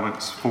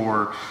allowance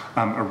for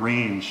a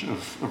range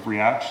of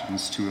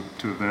reactions to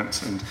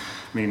events. And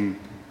I mean,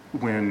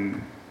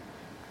 when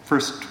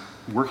first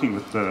working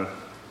with the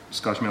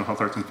Scottish Mental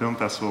Health Arts and Film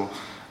Festival,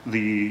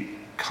 the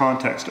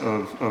context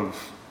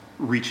of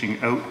reaching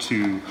out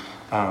to,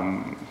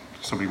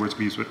 so many words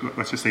we use,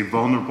 let's just say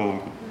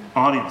vulnerable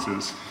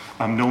audiences,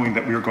 knowing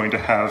that we were going to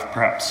have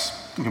perhaps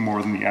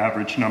more than the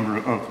average number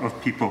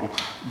of people,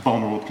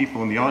 vulnerable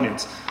people in the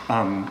audience.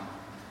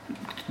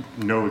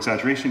 No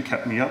exaggeration,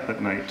 kept me up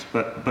at night.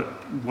 But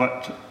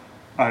what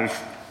I've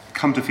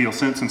come to feel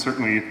since, and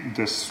certainly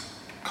this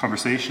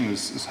conversation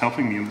is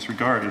helping me in this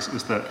regard,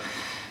 is that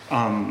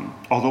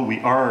although we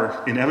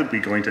are inevitably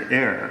going to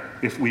err,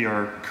 if we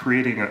are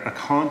creating a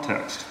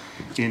context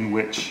in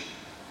which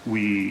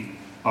we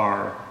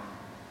are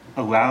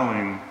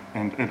allowing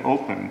and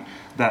open,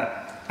 that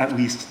at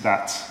least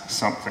that's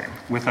something,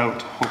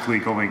 without hopefully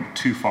going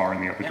too far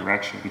in the other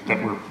direction,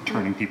 that we're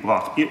turning people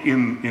off.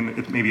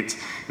 Maybe it's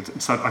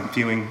I'm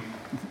feeling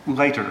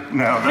lighter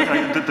now.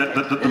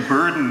 The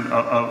burden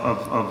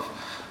of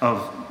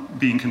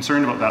being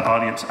concerned about that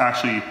audience,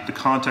 actually the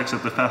context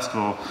of the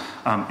festival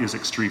is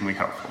extremely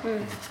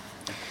helpful.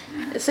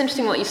 It's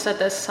interesting what you said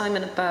there,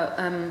 Simon, about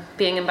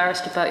being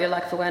embarrassed about your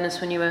lack of awareness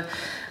when you were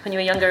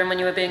younger and when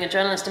you were being a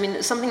journalist. I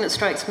mean, something that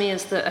strikes me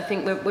is that I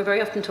think we're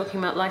very often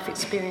talking about life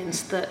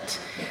experience, that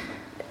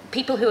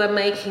people who are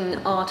making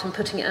art and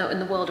putting it out in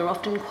the world are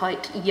often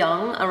quite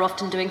young, are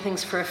often doing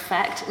things for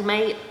effect,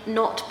 may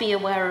not be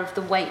aware of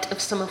the weight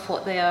of some of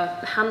what they are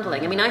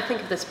handling. I mean, I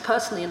think of this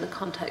personally in the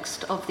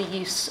context of the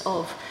use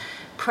of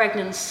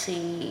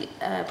pregnancy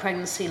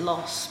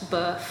loss,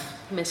 birth,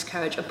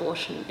 miscarriage,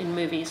 abortion in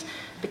movies,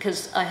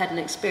 because I had an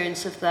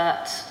experience of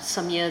that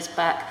some years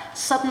back.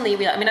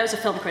 Suddenly, I was a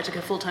film critic,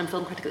 a full-time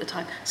film critic at the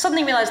time,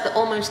 suddenly realised that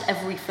almost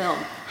every film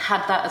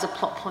had that as a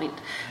plot point,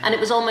 and it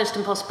was almost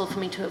impossible for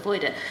me to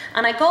avoid it.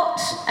 And I got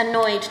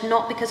annoyed,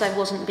 not because I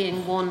wasn't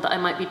being warned that I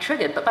might be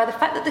triggered, but by the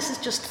fact that this is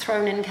just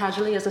thrown in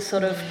casually as a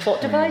sort of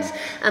plot device,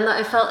 and that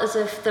I felt as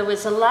if there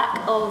was a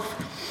lack of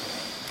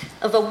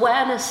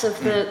awareness of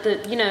the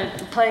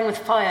playing with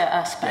fire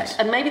aspect. Yes.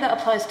 And maybe that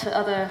applies to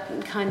other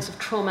kinds of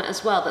trauma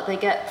as well, that they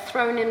get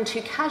thrown in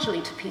too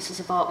casually to pieces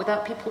of art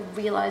without people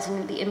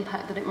realising the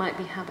impact that it might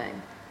be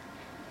having.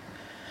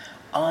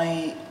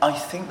 I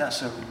think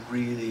that's a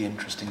really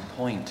interesting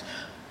point.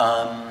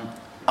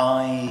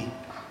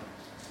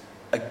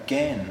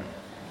 Again,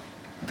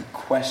 the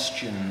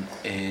question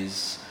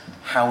is,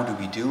 how do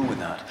we deal with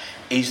that?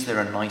 Is there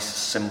a nice,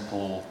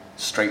 simple,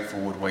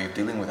 straightforward way of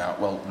dealing with that?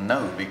 Well,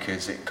 no,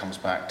 because it comes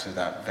back to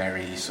that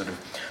very sort of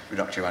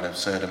reductio ad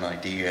absurdum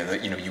idea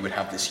that, you would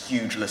have this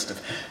huge list of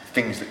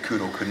things that could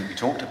or couldn't be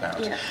talked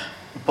about. Yeah.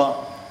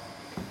 But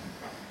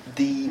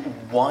the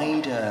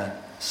wider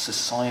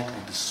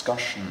societal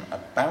discussion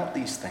about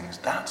these things,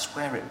 that's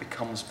where it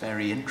becomes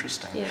very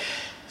interesting. Yeah.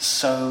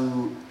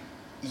 So,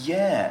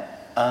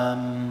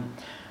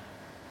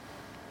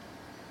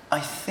 I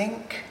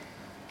think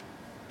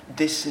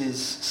this is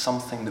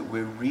something that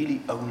we're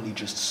really only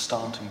just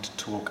starting to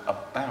talk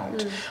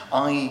about.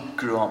 I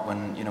grew up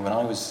when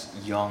I was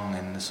young,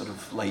 in the sort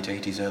of late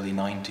 80s, early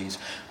 90s,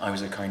 I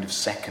was a kind of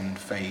second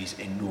phase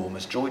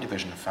enormous Joy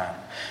Division fan.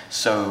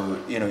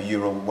 So,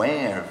 you're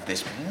aware of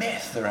this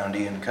myth around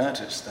Ian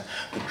Curtis,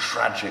 the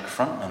tragic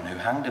frontman who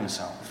hanged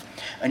himself.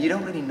 And you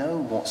don't really know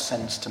what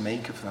sense to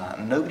make of that.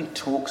 And nobody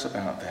talks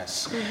about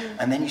this. Mm-hmm.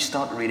 And then you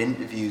start to read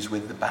interviews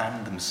with the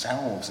band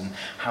themselves and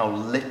how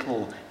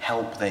little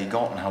help they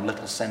got and how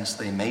little sense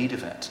they made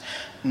of it.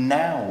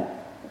 Now,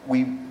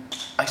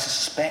 I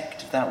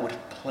suspect that would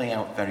play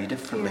out very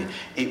differently.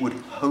 Yeah. It would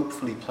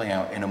hopefully play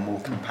out in a more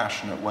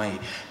compassionate way.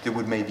 There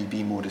would maybe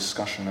be more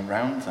discussion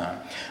around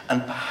that.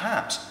 And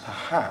perhaps,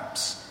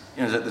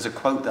 there's a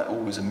quote that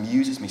always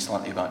amuses me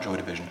slightly about Joy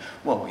Division.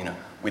 Well,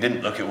 we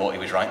didn't look at what he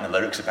was writing the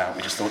lyrics about,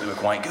 we just thought they were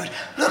quite good.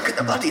 Look at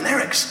the bloody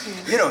lyrics!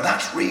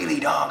 That's really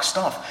dark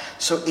stuff.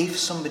 So if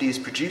somebody is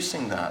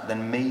producing that,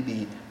 then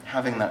maybe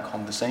having that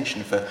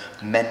conversation for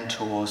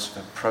mentors,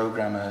 for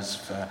programmers,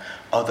 for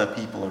other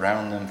people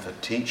around them, for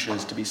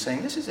teachers, to be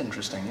saying, this is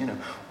interesting,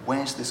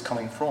 where's this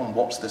coming from?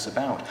 What's this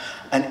about?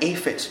 And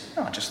if it's,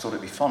 I just thought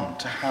it'd be fun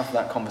to have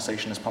that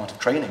conversation as part of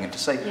training and to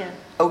say,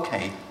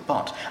 okay,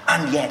 but,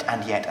 and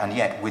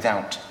yet,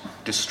 without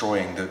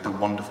destroying the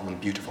wonderful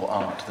and beautiful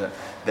art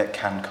that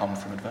can come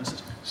from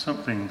adversity.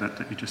 Something that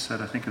you just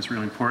said I think is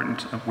really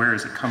important. Where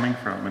is it coming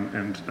from?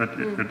 And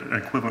an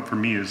equivalent for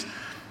me is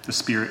the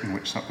spirit in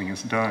which something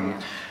is done.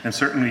 Yeah. And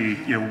certainly,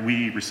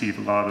 we receive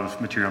a lot of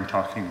material, I'm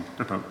talking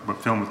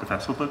about film at the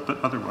festival,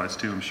 but otherwise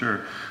too, I'm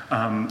sure,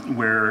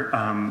 where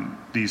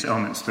these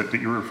elements that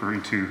you're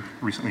referring to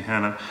recently,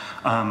 Hannah,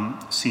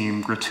 seem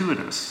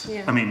gratuitous.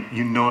 Yeah. I mean,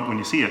 it when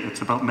you see it.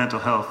 It's about mental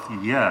health,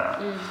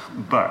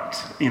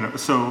 but,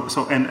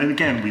 and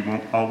again, we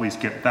won't always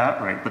get that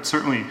right, but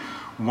certainly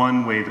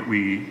one way that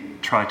we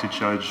try to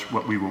judge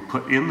what we will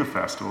put in the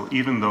festival,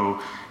 even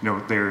though,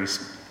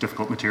 there's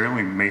difficult material,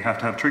 we may have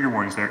to have trigger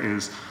warnings, there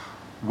is,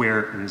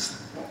 where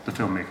is the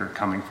filmmaker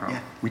coming from?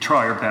 Yeah. We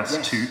try our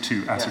best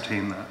to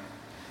ascertain that.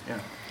 Yeah.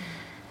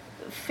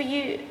 For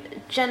you,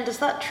 Jen, does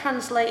that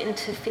translate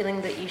into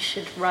feeling that you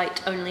should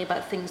write only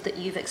about things that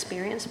you've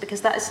experienced?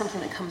 Because that is something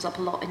that comes up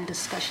a lot in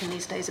discussion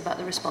these days about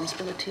the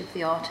responsibility of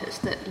the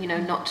artist, that,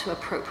 not to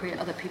appropriate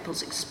other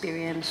people's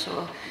experience,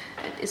 or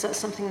is that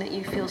something that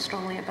you feel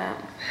strongly about?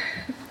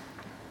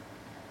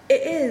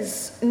 It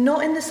is,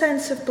 not in the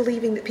sense of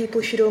believing that people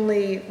should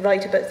only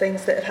write about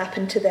things that have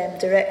happened to them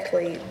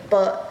directly,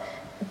 but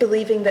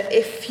believing that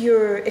if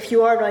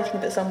you are writing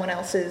about someone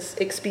else's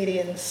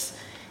experience,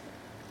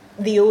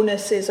 the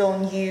onus is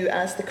on you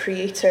as the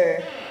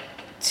creator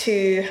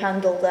to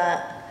handle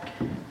that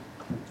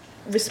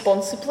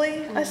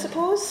responsibly, I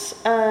suppose,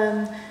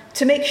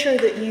 to make sure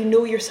that you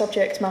know your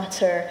subject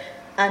matter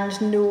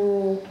and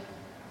know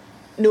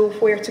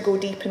where to go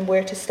deep and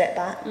where to step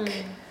back.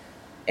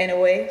 In a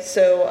way.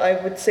 So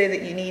I would say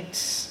that you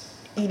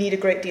need a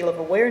great deal of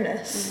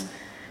awareness,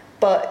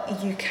 but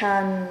you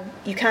can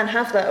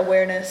have that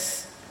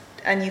awareness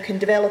and you can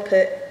develop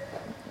it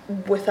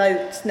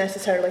without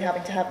necessarily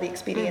having to have the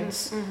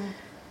experience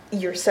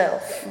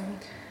yourself.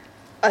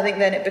 I think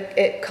then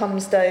it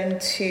comes down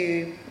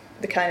to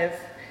the kind of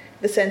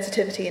the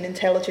sensitivity and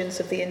intelligence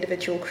of the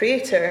individual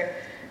creator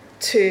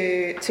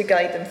to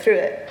guide them through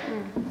it.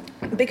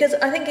 Because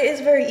I think it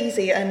is very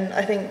easy, and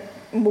I think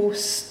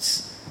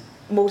most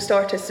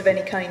artists of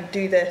any kind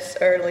do this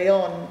early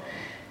on,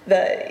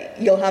 that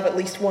you'll have at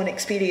least one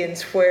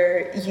experience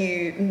where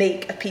you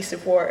make a piece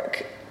of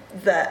work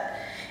that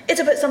it's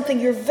about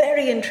something you're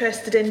very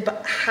interested in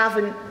but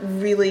haven't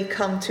really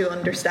come to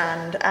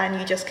understand, and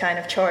you just kind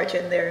of charge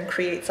in there and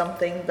create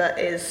something that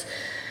is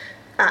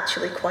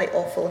actually quite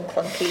awful and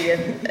clunky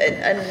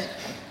and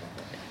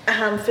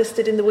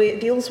ham-fisted in the way it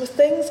deals with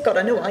things. God,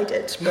 I know I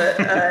did,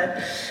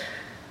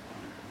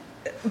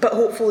 but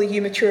hopefully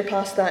you mature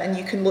past that and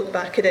you can look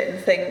back at it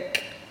and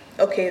think,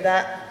 okay,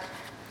 that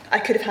I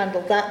could have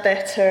handled that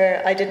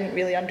better, I didn't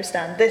really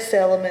understand this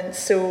element,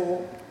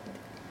 so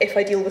if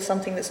I deal with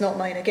something that's not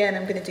mine again,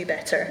 I'm going to do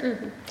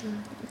better.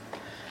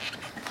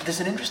 There's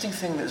an interesting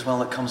thing as well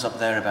that comes up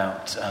there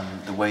about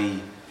the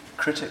way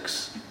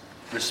critics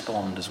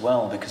respond as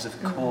well, because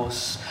of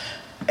course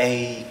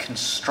a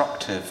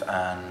constructive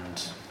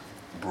and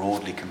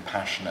broadly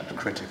compassionate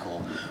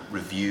critical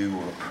review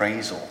or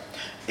appraisal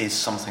is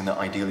something that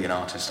ideally an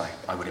artist,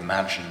 I would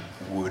imagine,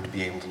 would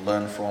be able to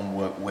learn from,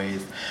 work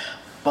with.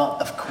 But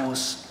of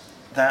course,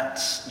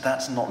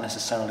 that's not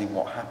necessarily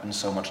what happens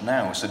so much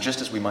now. So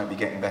just as we might be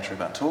getting better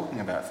about talking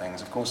about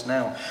things, of course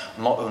now,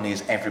 not only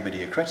is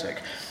everybody a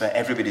critic, but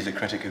everybody's a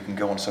critic who can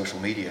go on social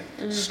media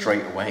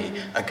straight away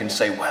and can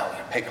say, well,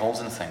 pick holes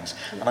in things.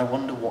 And I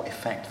wonder what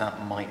effect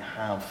that might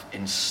have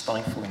in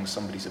stifling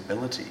somebody's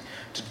ability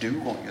to do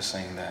what you're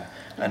saying there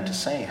and to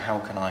say, how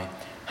can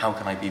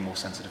I be more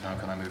sensitive, how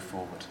can I move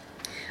forward?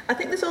 I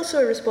think there's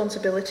also a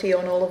responsibility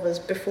on all of us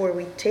before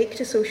we take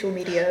to social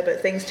media about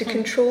things to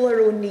control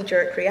our own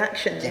knee-jerk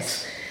reactions.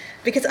 Yes.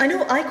 Because I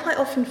know I quite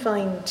often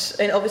find,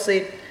 and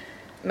obviously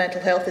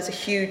mental health is a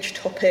huge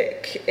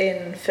topic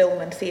in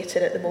film and theatre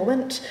at the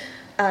moment,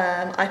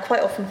 I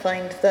quite often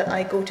find that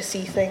I go to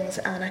see things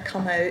and I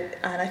come out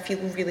and I feel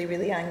really,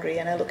 really angry,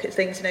 and I look at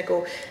things and I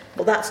go,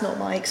 well, that's not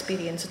my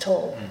experience at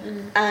all.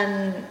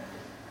 And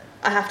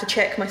I have to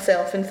check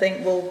myself and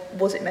think, well,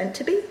 was it meant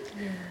to be?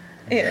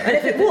 Yeah, and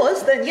if it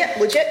was, then yeah,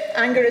 legit,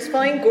 anger is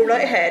fine, go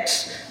right ahead,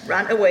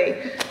 rant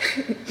away.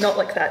 Not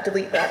like that,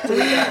 delete that.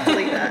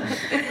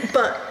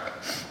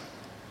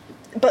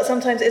 But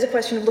sometimes it is a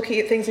question of looking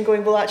at things and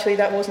going, well, actually,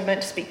 that wasn't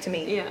meant to speak to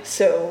me. Yeah.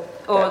 So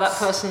or that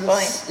person's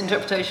fine.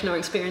 interpretation or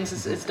experience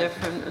is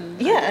different. And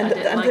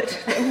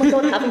oh my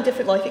God, having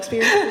different life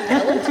experiences is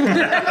valid.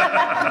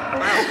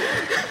 Wow.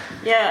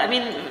 Yeah, I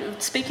mean,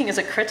 speaking as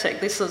a critic,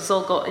 this has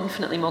all got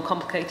infinitely more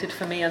complicated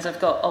for me as I've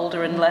got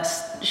older and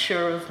less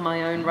sure of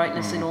my own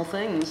rightness in all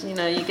things. You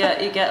know, you get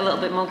a little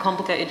bit more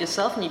complicated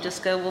yourself, and you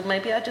just go, well,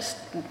 maybe I just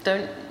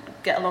don't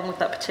get along with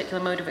that particular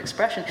mode of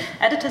expression.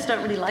 Editors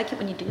don't really like it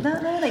when you do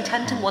that, though. They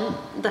tend to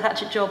want the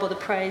hatchet job or the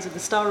praise or the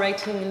star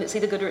rating, and it's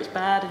either good or it's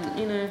bad, and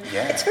you know.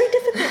 Yeah. It's very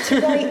difficult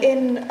to write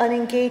in an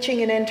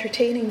engaging and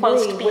entertaining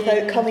way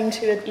without coming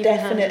to a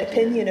definite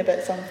opinion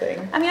about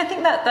something. I mean, I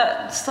think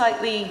that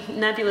slightly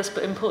nebulous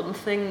but important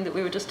thing that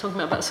we were just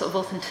talking about sort of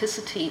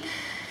authenticity,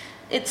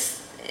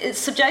 it's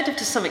subjective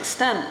to some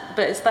extent,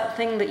 but it's that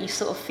thing that you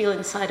sort of feel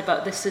inside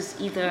about this is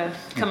either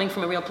coming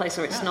from a real place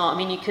or it's not. I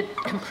mean, you could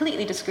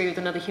completely disagree with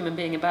another human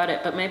being about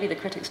it, but maybe the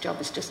critic's job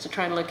is just to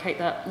try and locate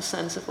that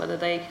sense of whether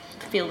they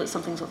feel that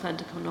something's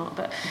authentic or not.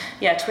 But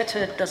yeah,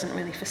 Twitter doesn't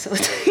really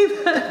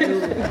facilitate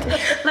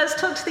that. Let's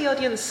talk to the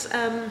audience.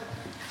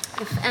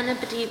 If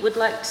anybody would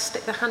like to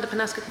stick their hand up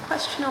and ask a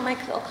question or make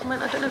a little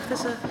comment. I don't know if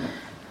there's a...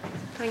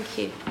 Thank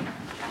you.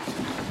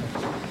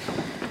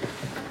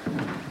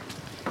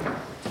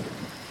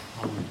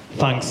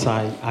 Thanks.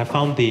 I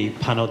found the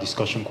panel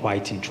discussion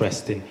quite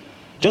interesting.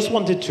 Just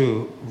wanted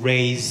to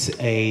raise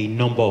a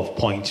number of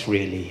points,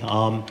 really.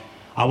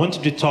 I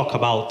wanted to talk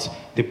about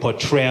the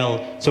portrayal.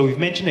 So we've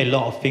mentioned a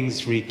lot of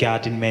things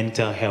regarding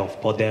mental health,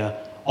 but there are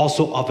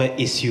also other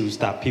issues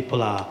that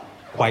people are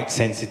quite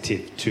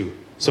sensitive to.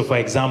 So, for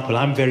example,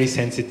 I'm very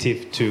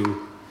sensitive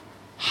to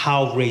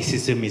how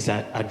racism is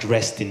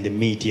addressed in the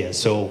media.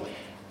 So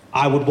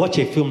I would watch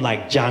a film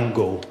like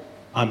Django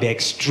and be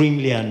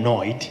extremely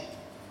annoyed,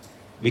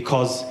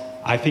 because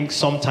I think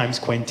sometimes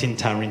Quentin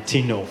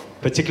Tarantino,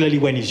 particularly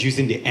when he's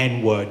using the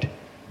N-word,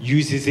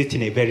 uses it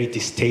in a very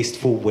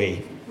distasteful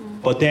way.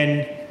 But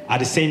then at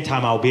the same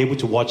time, I'll be able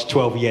to watch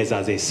 12 Years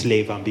as a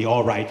Slave and be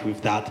all right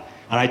with that.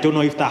 And I don't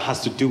know if that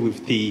has to do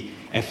with the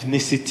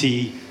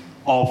ethnicity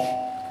of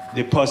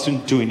the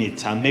person doing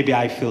it. And maybe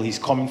I feel he's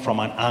coming from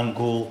an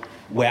angle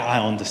where I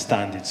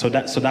understand it. So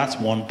that's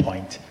one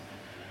point.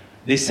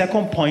 The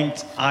second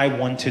point I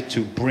wanted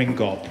to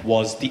bring up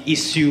was the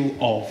issue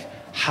of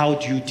how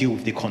do you deal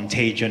with the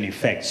contagion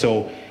effect.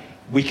 So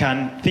we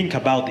can think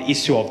about the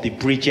issue of the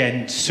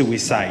Bridgend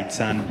suicides,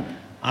 and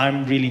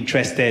I'm really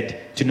interested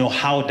to know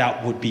how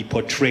that would be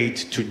portrayed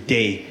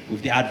today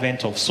with the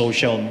advent of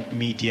social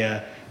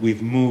media,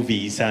 with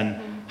movies, and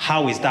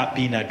how is that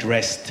being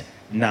addressed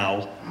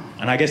now?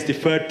 And I guess the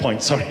third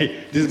point, sorry,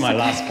 this is my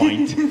last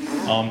point,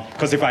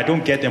 because if I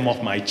don't get them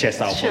off my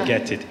chest, I'll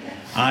forget it.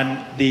 And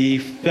the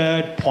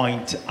third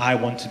point I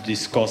want to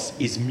discuss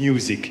is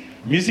music.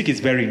 Music is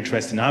very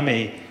interesting. I'm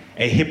a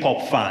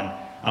hip-hop fan,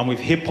 and with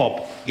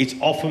hip-hop, it's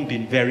often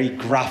been very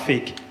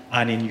graphic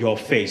and in your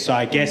face. So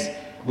I guess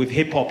with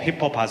hip-hop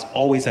has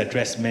always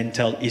addressed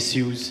mental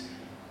issues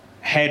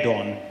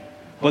head-on.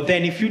 But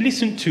then if you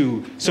listen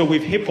to, so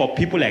with hip-hop,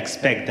 people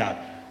expect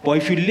that. But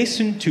if you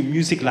listen to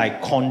music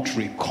like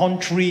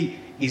country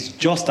is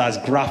just as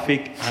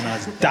graphic and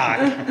as dark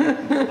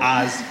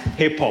as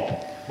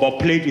hip-hop, but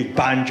played with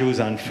banjos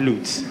and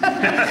flutes.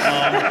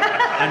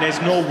 And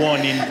there's no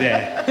warning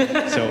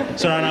there.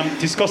 So I'm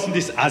discussing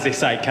this as a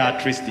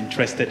psychiatrist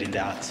interested in the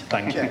arts.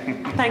 Thank you.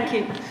 Thank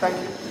you.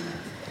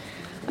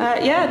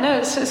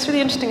 It's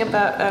really interesting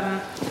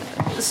about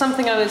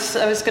something I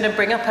was going to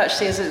bring up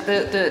actually is that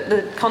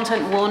the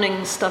content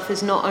warning stuff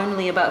is not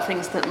only about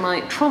things that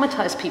might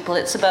traumatize people,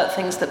 it's about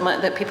things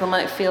that people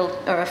might feel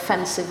are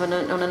offensive on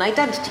an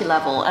identity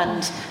level,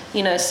 and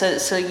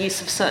so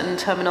use of certain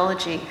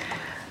terminology.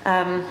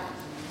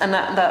 And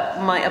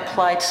that might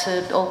apply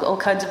to all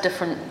kinds of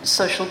different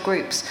social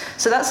groups.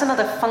 So that's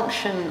another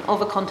function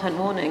of a content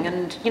warning.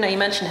 And you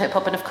mentioned hip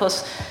hop, and of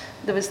course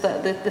there was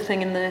the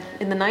thing in the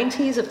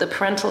 90s of the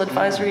parental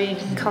advisory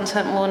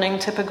content warning,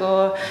 Tipper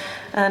Gore,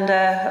 and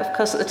of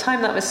course at the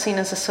time that was seen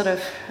as a sort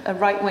of a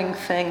right-wing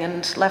thing,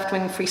 and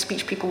left-wing free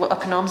speech people were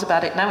up in arms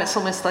about it. Now it's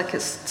almost like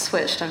it's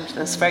switched, and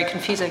it's very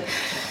confusing.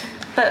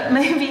 But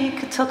maybe you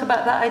could talk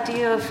about that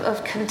idea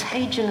of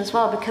contagion as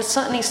well, because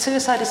certainly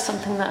suicide is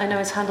something that I know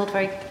is handled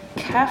very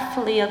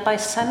carefully by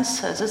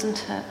censors,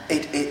 isn't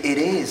it? It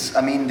is.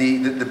 I mean,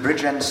 the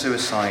Bridgend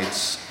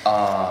suicides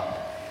are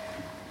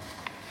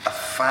a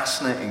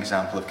fascinating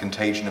example of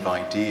contagion of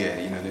idea.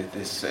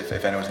 This,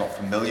 if anyone's not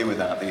familiar with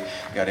that,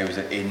 the idea was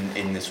that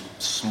in this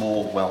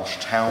small Welsh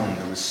town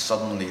there was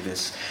suddenly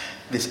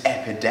this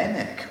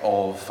epidemic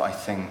of, I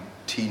think,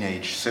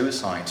 teenage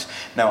suicides.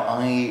 Now,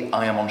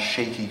 I am on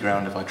shaky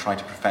ground if I try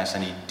to profess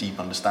any deep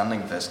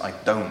understanding of this. I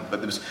don't, but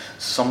there was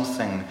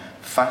something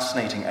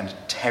fascinating and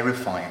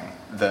terrifying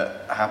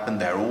that happened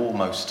there,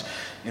 almost,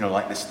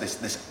 like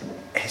this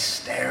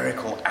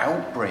hysterical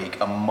outbreak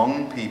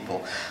among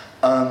people.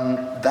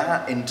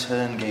 That in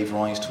turn gave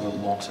rise to a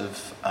lot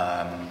of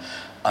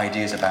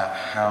ideas about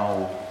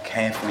how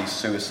carefully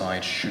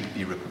suicide should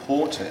be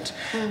reported,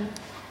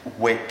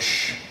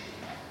 which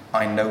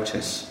I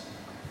notice,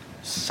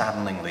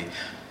 saddeningly,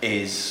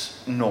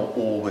 is not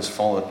always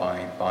followed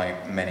by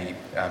many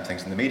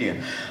things in the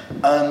media.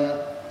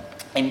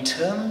 In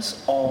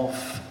terms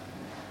of,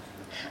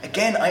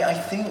 again, I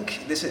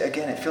think this is,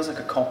 again, it feels like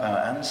a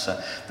cop-out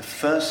answer. The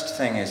first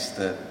thing is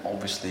that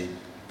obviously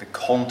the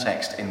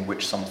context in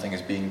which something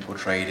is being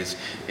portrayed is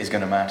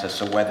going to matter.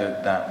 So whether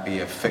that be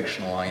a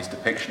fictionalized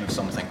depiction of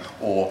something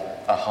or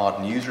a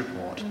hard news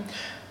report.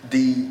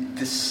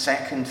 The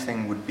second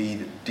thing would be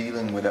that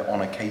dealing with it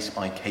on a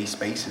case-by-case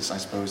basis, I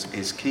suppose,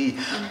 is key.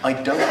 I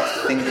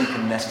don't think you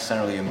can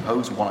necessarily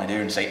impose one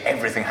idea and say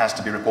everything has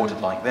to be reported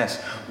like this.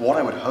 What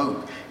I would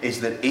hope is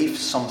that if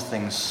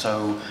something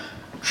so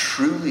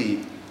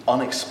truly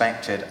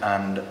unexpected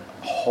and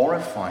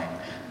horrifying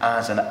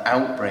as an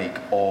outbreak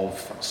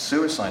of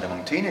suicide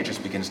among teenagers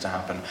begins to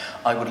happen,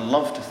 I would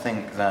love to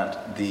think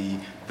that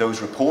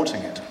those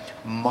reporting it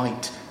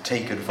might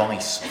take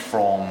advice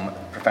from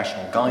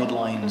professional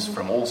guidelines,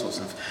 from all sorts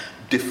of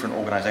different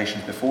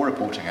organisations before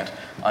reporting it.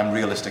 I'm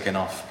realistic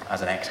enough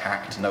as an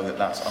ex-hack to know that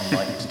that's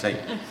unlikely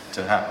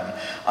to happen.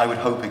 I would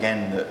hope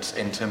again that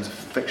in terms of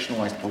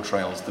fictionalised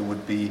portrayals there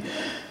would be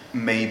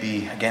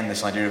maybe, again,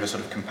 this idea of a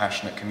sort of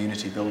compassionate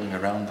community building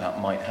around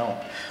that might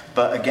help.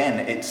 But again,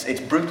 it's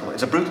brutal.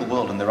 It's a brutal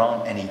world and there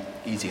aren't any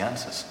easy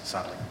answers,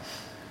 sadly.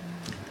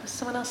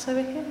 Someone else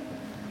over here?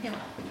 Yeah.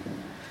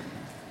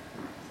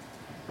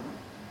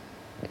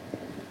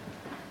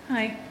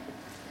 Hi.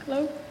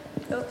 Hello?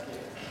 Oh.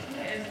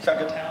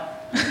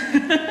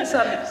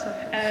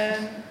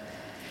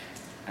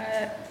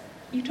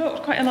 You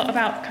talked quite a lot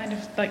about kind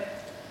of like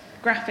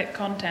graphic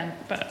content,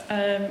 but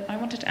I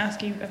wanted to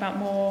ask you about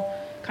more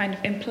kind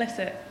of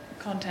implicit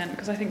content,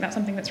 because I think that's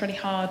something that's really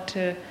hard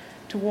to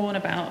warn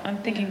about. I'm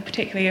thinking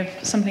particularly of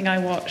something I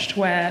watched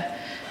where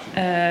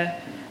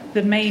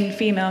the main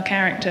female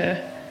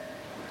character,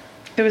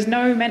 there was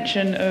no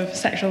mention of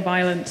sexual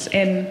violence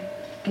in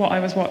what I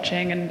was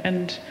watching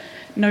and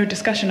no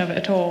discussion of it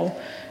at all.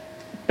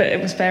 but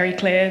it was very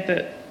clear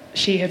that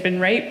she had been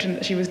raped and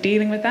that she was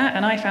dealing with that,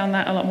 and I found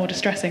that a lot more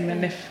distressing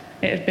than if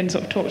it had been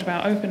sort of talked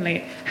about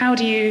openly. How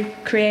do you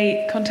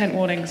create content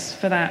warnings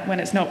for that when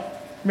it's not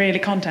really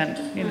content,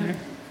 you know?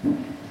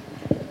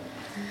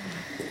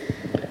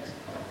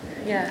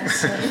 Yeah,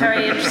 it's a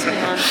very interesting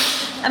one.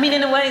 I mean,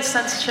 in a way,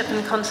 censorship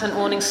and content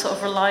warnings sort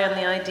of rely on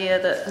the idea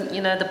that,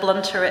 you know, the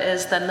blunter it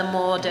is, then the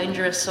more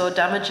dangerous or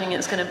damaging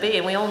it's going to be.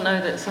 And we all know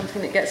that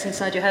something that gets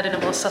inside your head in a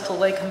more subtle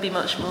way can be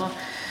much more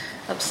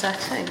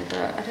upsetting.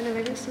 But I don't know,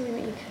 maybe it's something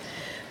that you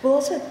could... Well,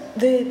 also,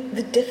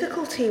 the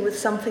difficulty with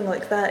something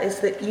like that is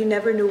that you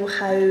never know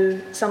how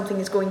something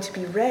is going to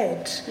be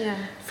read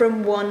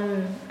from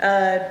one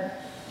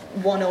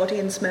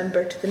audience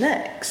member to the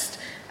next.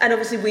 And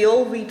obviously, we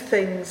all read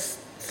things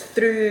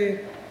through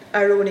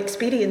our own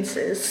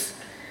experiences,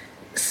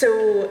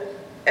 so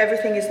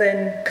everything is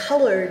then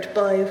coloured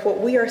by what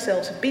we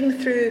ourselves have been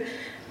through,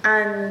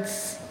 and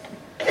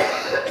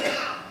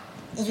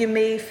you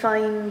may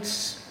find,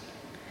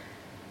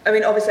 I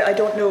mean, obviously I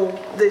don't know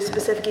the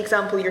specific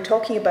example you're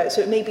talking about, so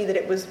it may be that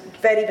it was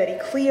very, very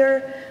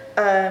clear,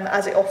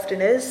 as it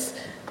often is,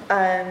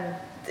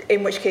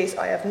 in which case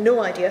I have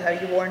no idea how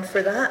you warn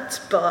for that,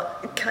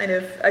 but kind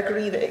of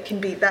agree that it can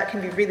be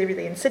really,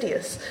 really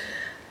insidious.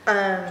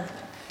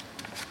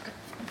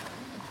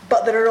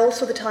 But there are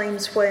also the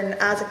times when,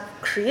 as a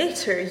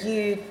creator,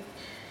 you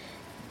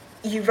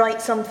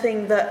write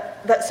something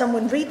that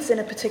someone reads in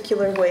a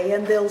particular way,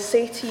 and they'll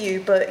say to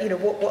you, but, you know,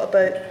 what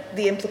about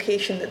the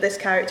implication that this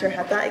character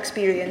had that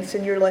experience?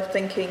 And you're left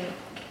thinking,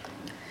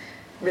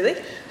 really?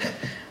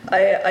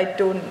 I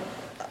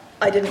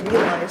didn't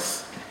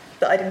realise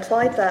that I'd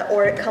implied that,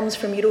 or it comes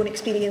from your own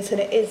experience and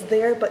it is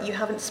there, but you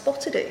haven't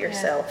spotted it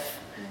yourself,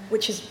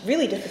 which is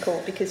really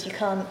difficult because you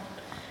can't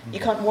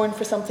warn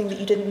for something that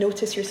you didn't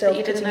notice yourself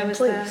putting in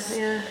place.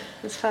 There. Yeah,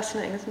 it's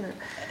fascinating, isn't it?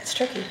 It's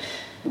tricky.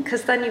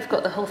 Because then you've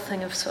got the whole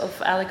thing of sort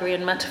of allegory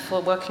and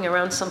metaphor working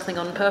around something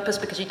on purpose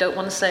because you don't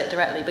want to say it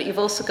directly, but you've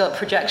also got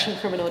projection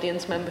from an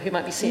audience member who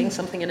might be seeing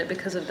something in it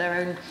because of their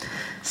own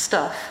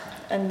stuff.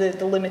 And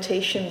the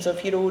limitations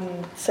of your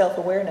own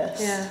self-awareness.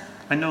 Yeah.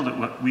 I know that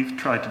what we've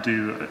tried to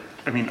do,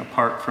 I mean,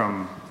 apart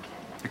from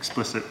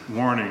explicit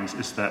warnings,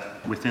 is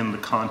that within the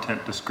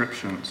content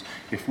descriptions,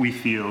 if we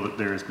feel that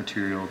there is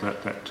material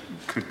that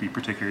could be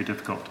particularly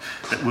difficult,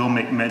 that we'll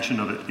make mention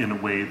of it in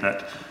a way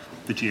that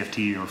the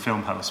GFT or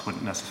Filmhouse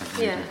wouldn't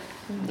necessarily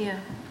do. Yeah.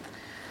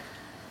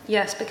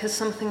 Yes, because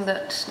something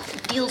that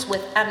deals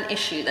with an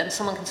issue, then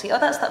someone can see, oh,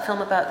 that's that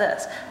film about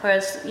this.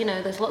 Whereas, you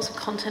know, there's lots of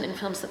content in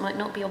films that might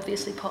not be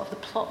obviously part of the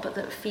plot, but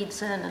that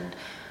feeds in. And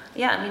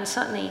yeah, I mean,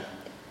 certainly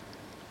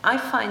I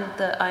find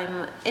that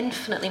I'm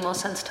infinitely more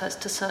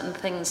sensitized to certain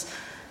things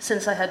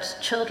since I had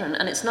children,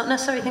 and it's not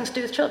necessarily things to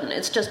do with children,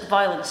 it's just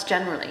violence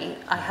generally.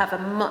 I have a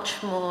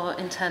much more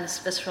intense,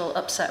 visceral,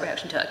 upset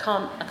reaction to it.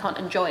 I can't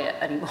enjoy it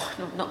anymore.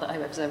 Not that I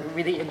was ever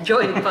really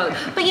enjoying violence.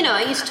 But, you know,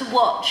 I used to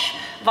watch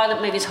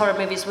violent movies, horror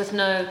movies with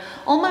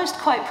almost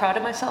quite proud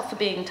of myself for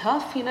being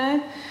tough, you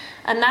know?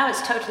 And now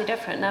it's totally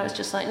different. Now it's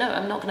just like, no,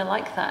 I'm not going to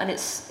like that. And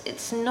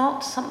it's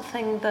not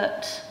something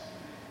that...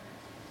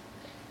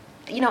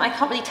 You know, I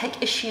can't really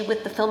take issue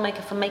with the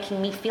filmmaker for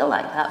making me feel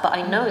like that, but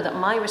I know that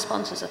my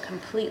responses are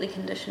completely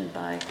conditioned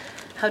by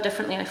how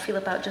differently I feel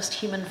about just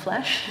human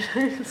flesh.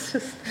 It's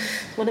just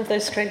one of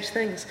those strange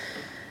things.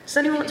 Does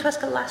anyone want to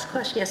ask a last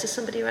question? Yes, there's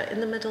somebody right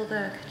in the middle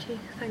there. Could you?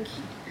 Thank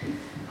you.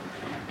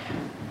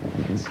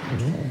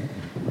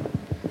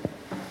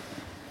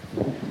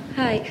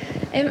 Hi.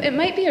 It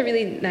might be a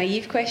really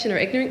naive question or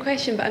ignorant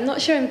question, but I'm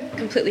not sure I'm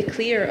completely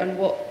clear on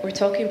what we're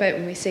talking about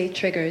when we say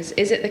triggers.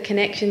 Is it the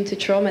connection to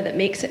trauma that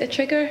makes it a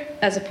trigger,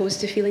 as opposed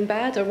to feeling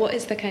bad, or what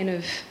is the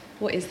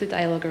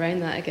dialogue around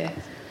that, I guess?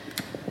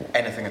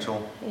 Anything at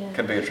all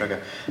can be a trigger.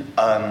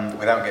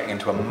 Without getting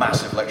into a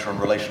massive lecture on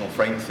relational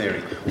frame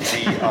theory,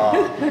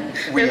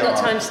 we We've got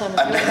time, Simon.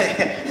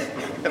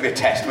 That'd be a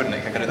test, wouldn't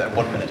it? I can do that in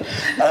 1 minute.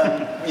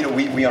 You know,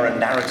 we are a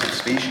narrative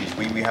species.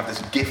 We have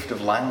this gift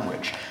of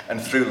language,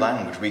 and through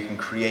language we can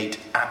create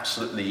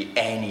absolutely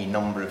any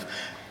number of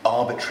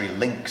arbitrary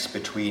links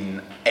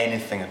between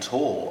anything at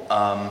all.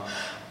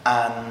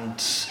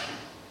 And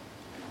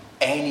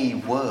any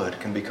word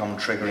can become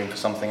triggering for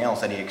something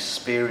else, any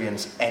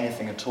experience,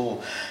 anything at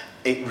all.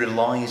 It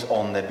relies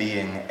on there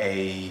being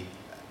a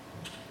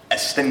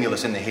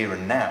stimulus in the here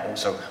and now,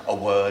 so a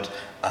word,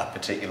 a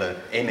particular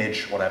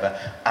image, whatever,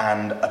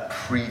 and a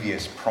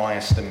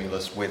prior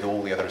stimulus with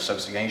all the other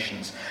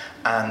associations,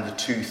 and the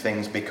two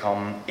things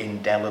become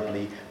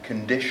indelibly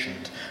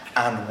conditioned.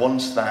 And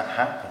once that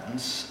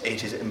happens,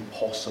 it is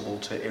impossible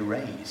to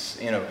erase.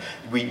 You know,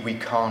 we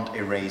can't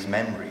erase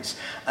memories.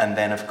 And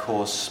then, of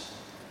course,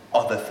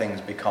 other things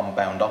become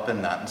bound up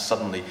in that, and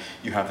suddenly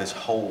you have this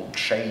whole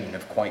chain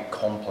of quite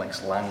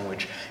complex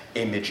language,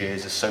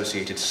 images,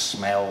 associated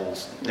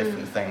smells,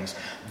 different things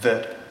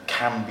that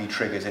can be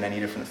triggers in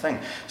any different thing.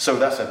 So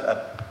that's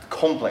a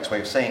complex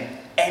way of saying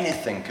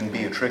anything can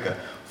be a trigger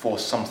for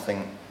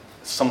something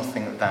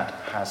that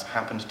has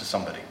happened to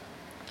somebody.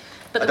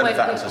 But I don't know if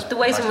that answers the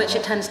ways in nicely which or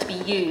it not. tends to be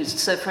used,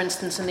 so for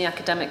instance in the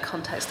academic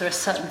context there are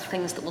certain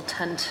things that will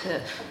tend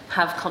to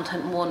have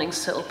content warnings,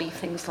 so it'll be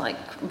things like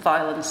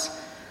violence,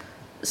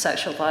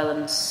 sexual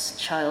violence,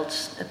 child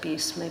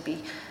abuse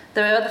maybe.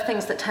 There are other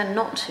things that tend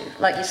not to,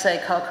 like you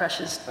say, car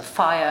crashes,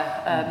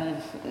 fire,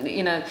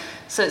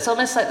 so it's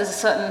almost like there's a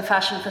certain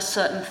fashion for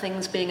certain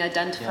things being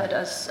identified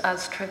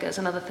as triggers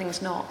and other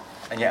things not.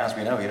 And yet, as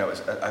we know,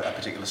 a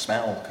particular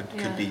smell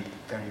could be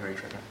very, very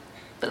triggering.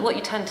 But what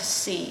you tend to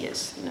see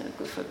is,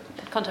 for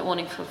content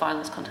warning for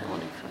violence, content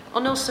warning for...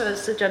 And also,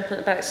 as the gentleman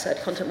at the back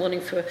said, content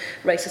warning for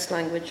racist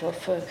language or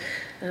for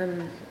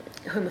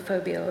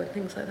homophobia or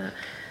things like that.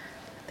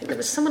 I think there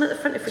was someone at the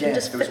front, if we can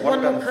just fit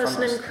one more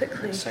person in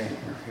quickly.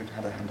 Who'd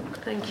had a hand up.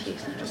 Thank you.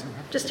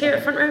 Just here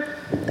at front row.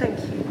 Thank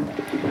you.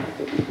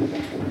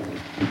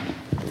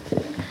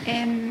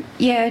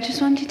 I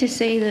just wanted to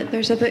say that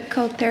there's a book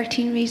called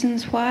 13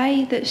 Reasons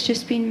Why that's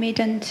just been made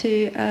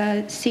into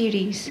a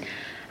series.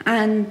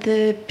 And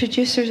the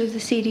producers of the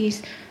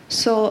series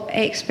sought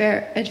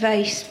expert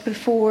advice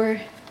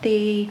before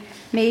they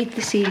made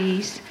the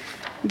series.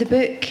 The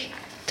book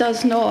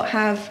does not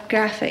have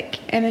graphic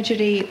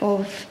imagery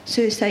of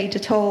suicide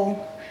at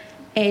all,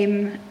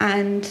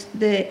 and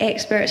the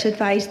experts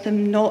advised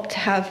them not to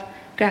have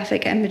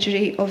graphic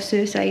imagery of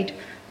suicide,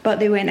 but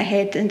they went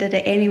ahead and did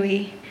it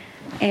anyway,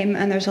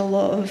 and there's a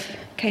lot of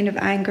kind of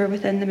anger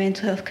within the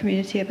mental health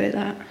community about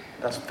that.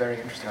 That's very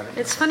interesting.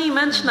 It's funny you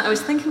mentioned that. I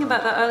was thinking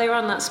about that earlier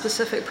on, that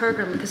specific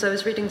programme, because I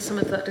was reading some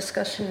of that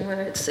discussion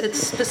where it's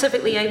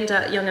specifically aimed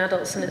at young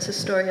adults, and it's a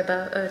story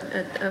about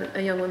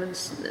a young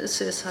woman's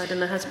suicide,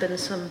 and there has been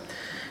some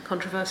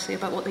controversy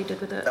about what they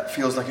did with it. That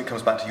feels like it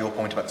comes back to your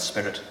point about the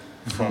spirit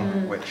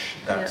from which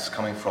that's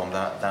coming from.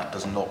 That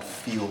does not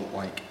feel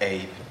like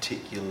a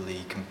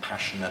particularly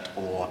compassionate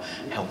or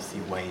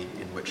healthy way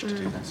in which to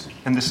do this.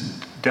 And this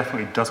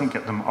definitely doesn't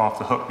get them off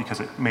the hook,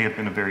 because it may have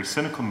been a very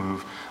cynical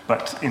move.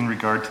 But in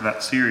regard to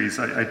that series,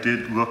 I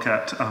did look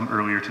at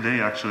earlier today,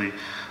 actually,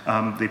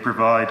 they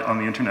provide on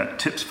the internet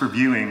tips for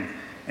viewing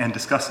and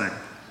discussing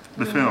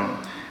the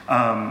film.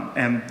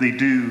 And they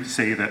do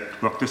say that,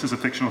 look, this is a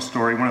fictional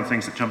story. One of the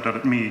things that jumped out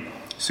at me,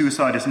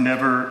 suicide is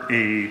never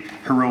a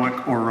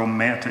heroic or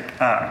romantic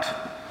act.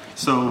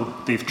 So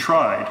they've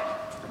tried.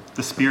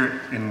 The spirit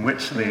in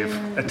which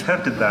they've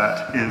attempted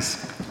that is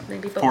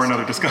for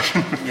another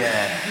discussion.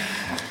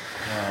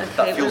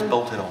 That feels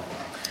bolted on.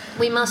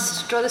 We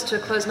must draw this to a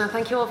close now.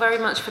 Thank you all very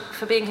much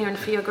for being here and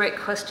for your great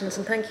questions.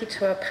 And thank you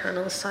to our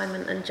panel,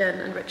 Simon and Jen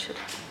and Richard,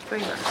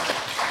 very much.